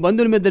వెళ్ళి, మీ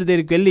బంధువుల మీద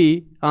దగ్గరికి వెళ్ళి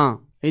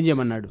ఏం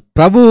చేయమన్నాడు?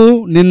 ప్రభు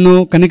నిన్ను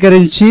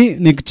కనికరించి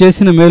నీకు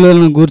చేసిన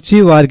మేలులను గూర్చి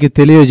వారికి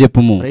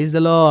తెలియజెప్పుము. Praise the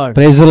lord.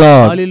 Praise the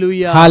lord.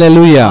 హల్లెలూయా.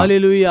 హల్లెలూయా.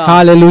 హల్లెలూయా.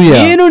 హల్లెలూయా.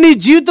 నేను నీ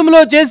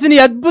జీవితంలో చేసిన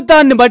ఈ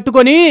అద్భుతాన్ని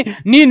పట్టుకొని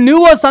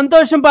నువ్వు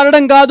సంతోషం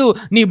పడడం కాదు,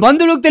 నీ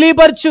బంధువులకు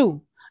తెలియపరచు,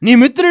 నీ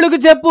మిత్రులకు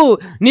చెప్పు,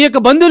 నీ యొక్క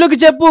బంధువులకు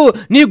చెప్పు,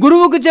 నీ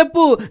గురువుకు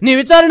చెప్పు, నీ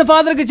విచారణ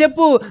ఫాదర్కి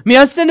చెప్పు, మీ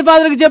అసిస్టెంట్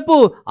ఫాదర్కి చెప్పు,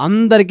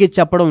 అందరికీ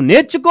చెప్పడం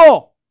నేర్చుకో.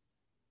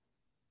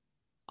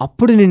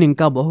 అప్పుడు నేను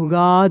ఇంకా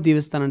బహుగా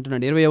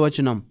దీవిస్తానంటున్నాడు. 20వ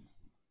వచనం.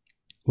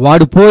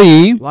 వాడు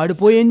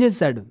పోయి ఏం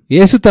చేశాడు?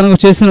 యేసు తనకు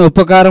చేసిన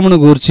ఉపకారమును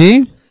గూర్చి,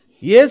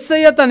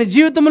 యేసయ్య తన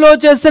జీవితంలో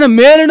చేసిన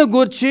మేలును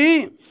గూర్చి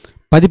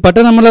 10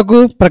 పట్టణములకు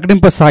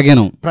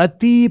ప్రకటింపసాగాను.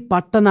 ప్రతి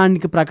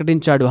పట్టణానికి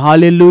ప్రకటించాడు.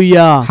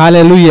 హల్లెలూయా.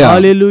 హల్లెలూయా.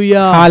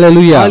 హల్లెలూయా.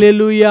 హల్లెలూయా.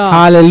 హల్లెలూయా.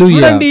 హల్లెలూయా.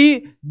 చూడండి,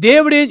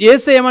 దేవుడు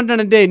యేసయ్య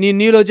ఏమంటాడంటే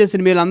నీలో చేసిన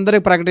మేలు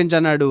అందరికి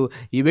ప్రకటించన్నాడు.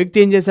 ఈ వ్యక్తి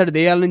ఏం చేశాడు?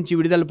 దెయ్యాల నుంచి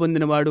విడుదల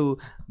పొందినవాడు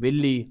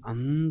వెళ్ళి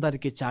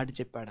అందరికీ చాటి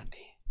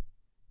చెప్పాడండి.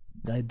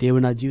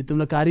 దేవుడు నా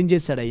జీవితంలో కార్యం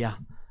చేశాడయ్యా,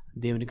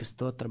 దేవునికి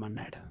స్తోత్రం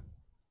అన్నాడు.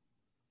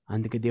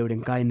 అందుకే దేవుడు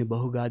ఇంకా ఆయన్ని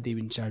బహుగా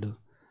దీవించాడు.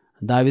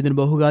 దావీదును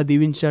బహుగా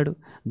దీవించాడు.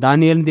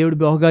 దానియేలును దేవుడు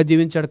బహుగా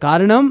దీవించాడు.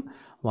 కారణం,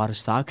 వారు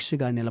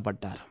సాక్షిగా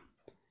నిలబడ్డారు.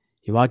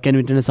 ఈ వాక్యాన్ని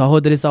వింటున్న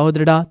సహోదరి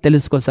సహోదరుడా,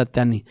 తెలుసుకో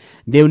సత్యాన్ని.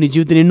 దేవుని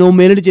జీవితం ఎన్నో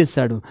మేలులు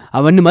చేశాడు.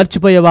 అవన్నీ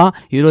మర్చిపోయావా?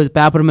 ఈరోజు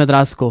పేపర్ మీద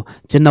రాసుకో,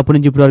 చిన్నప్పటి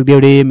నుంచి ఇప్పటి వరకు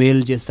దేవుడు ఏ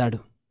మేలు చేశాడు.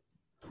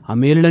 ఆ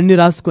మేలులన్నీ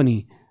రాసుకొని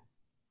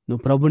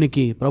నువ్వు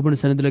ప్రభుని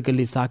సన్నిధిలోకి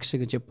వెళ్ళి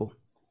సాక్షిగా చెప్పు.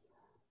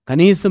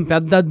 కనీసం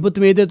పెద్ద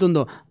అద్భుతం ఏదైతే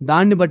ఉందో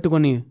దాన్ని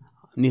పట్టుకొని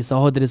నీ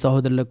సహోదరి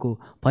సహోదరులకు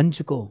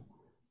పంచుకో.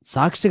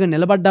 సాక్షిగా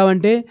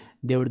నిలబడ్డావంటే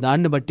దేవుడు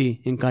దాన్ని బట్టి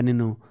ఇంకా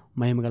నిన్ను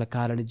మహిమగల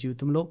కార్యాల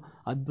జీవితంలో,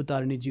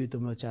 అద్భుతాలని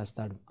జీవితంలో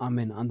చేస్తాడు.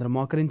 ఆమేన్. అందరం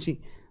మోకరించి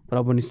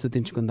ప్రభుని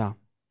స్తుతించుకుందాం.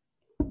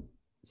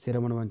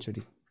 శిరమును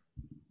వంచుడి.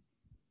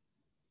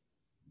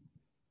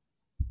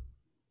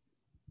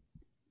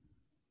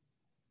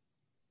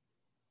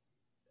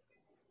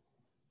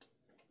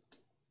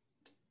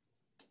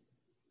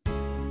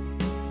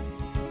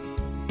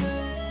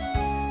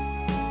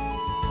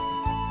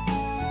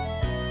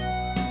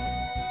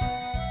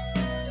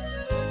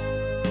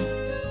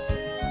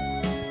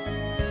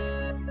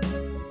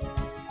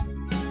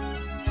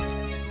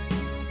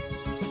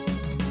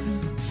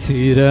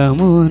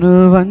 శిరమును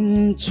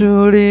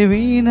వంచుడి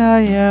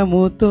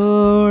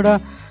వినయముతోడ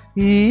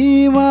ఈ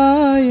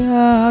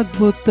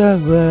మాయాద్భుత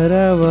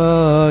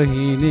వరవాహినికి.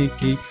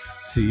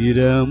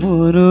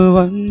 శిరమును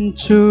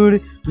వంచుడి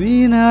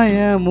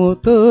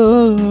వినయముతోడ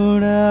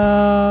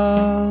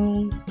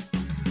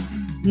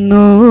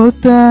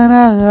నూతన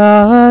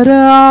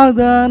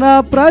ఆరాధన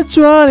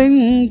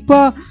ప్రజ్వలింప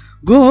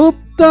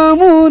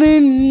గుప్తము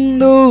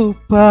నిండు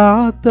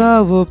పాత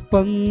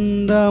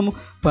ఒప్పందము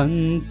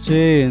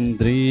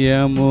పంచేంద్రియములు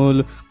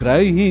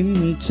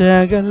గ్రహించగల్గున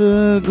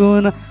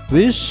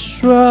విశ్వాసమేగా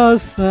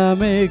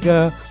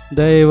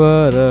దైవ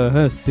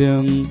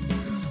రహస్యం.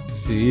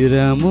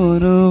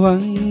 శిరమును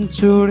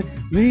వంచుడి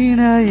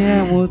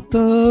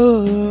వినయముతోడా.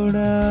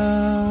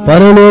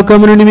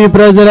 పరలోకము నుండి మీ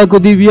ప్రజలకు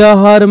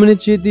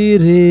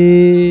దివ్యాహారమునిచ్చితిరే,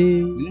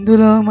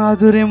 ఇందులో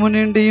మాధుర్యము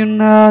నిండి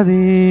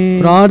ఉన్నది.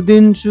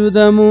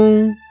 ప్రార్థించుదము.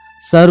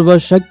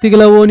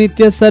 సర్వశక్తిగల ఓ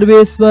నిత్య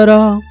సర్వేశ్వర,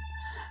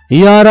 ఈ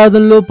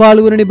ఆరాధనలో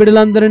పాల్గొని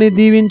బిడ్డలందరినీ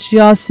దీవించి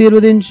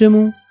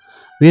ఆశీర్వదించము.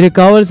 వీరికి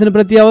కావలసిన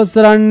ప్రతి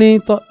అవసరాన్ని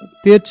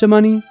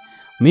తీర్చమని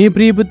మీ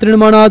ప్రియపుత్రుని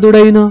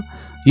మనాథుడైన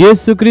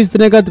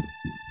యేసుక్రీస్తుని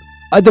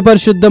అతి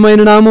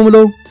పరిశుద్ధమైన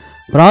నామములో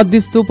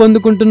ప్రార్థిస్తూ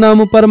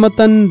పొందుకుంటున్నాము పరమ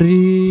తండ్రి.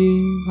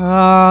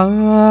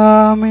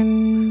 ఆమేన్.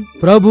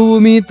 ప్రభువు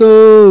మీతో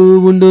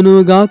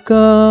ఉండునుగాక,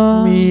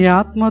 మీ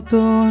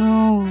ఆత్మతోనూ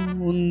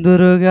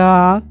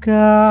ఉందురుగాక.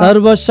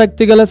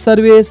 సర్వశక్తిగల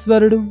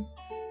సర్వేశ్వరుడు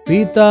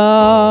పితా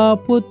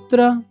పుత్ర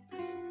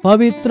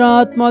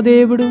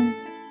పవిత్రాత్మదేవుడు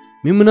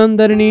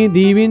మిమ్మునందరినీ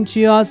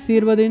దీవించి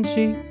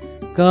ఆశీర్వదించి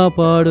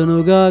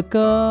కాపాడునుగాక.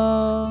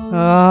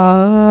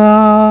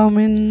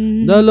 Amen.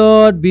 The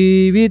Lord be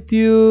with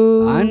you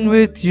And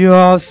with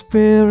your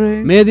spirit.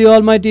 May the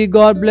Almighty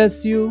God bless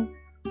you,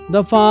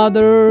 the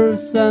Father,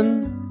 Son,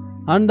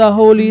 and the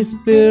Holy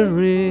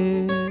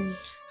Spirit.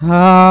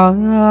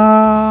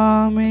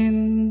 Amen.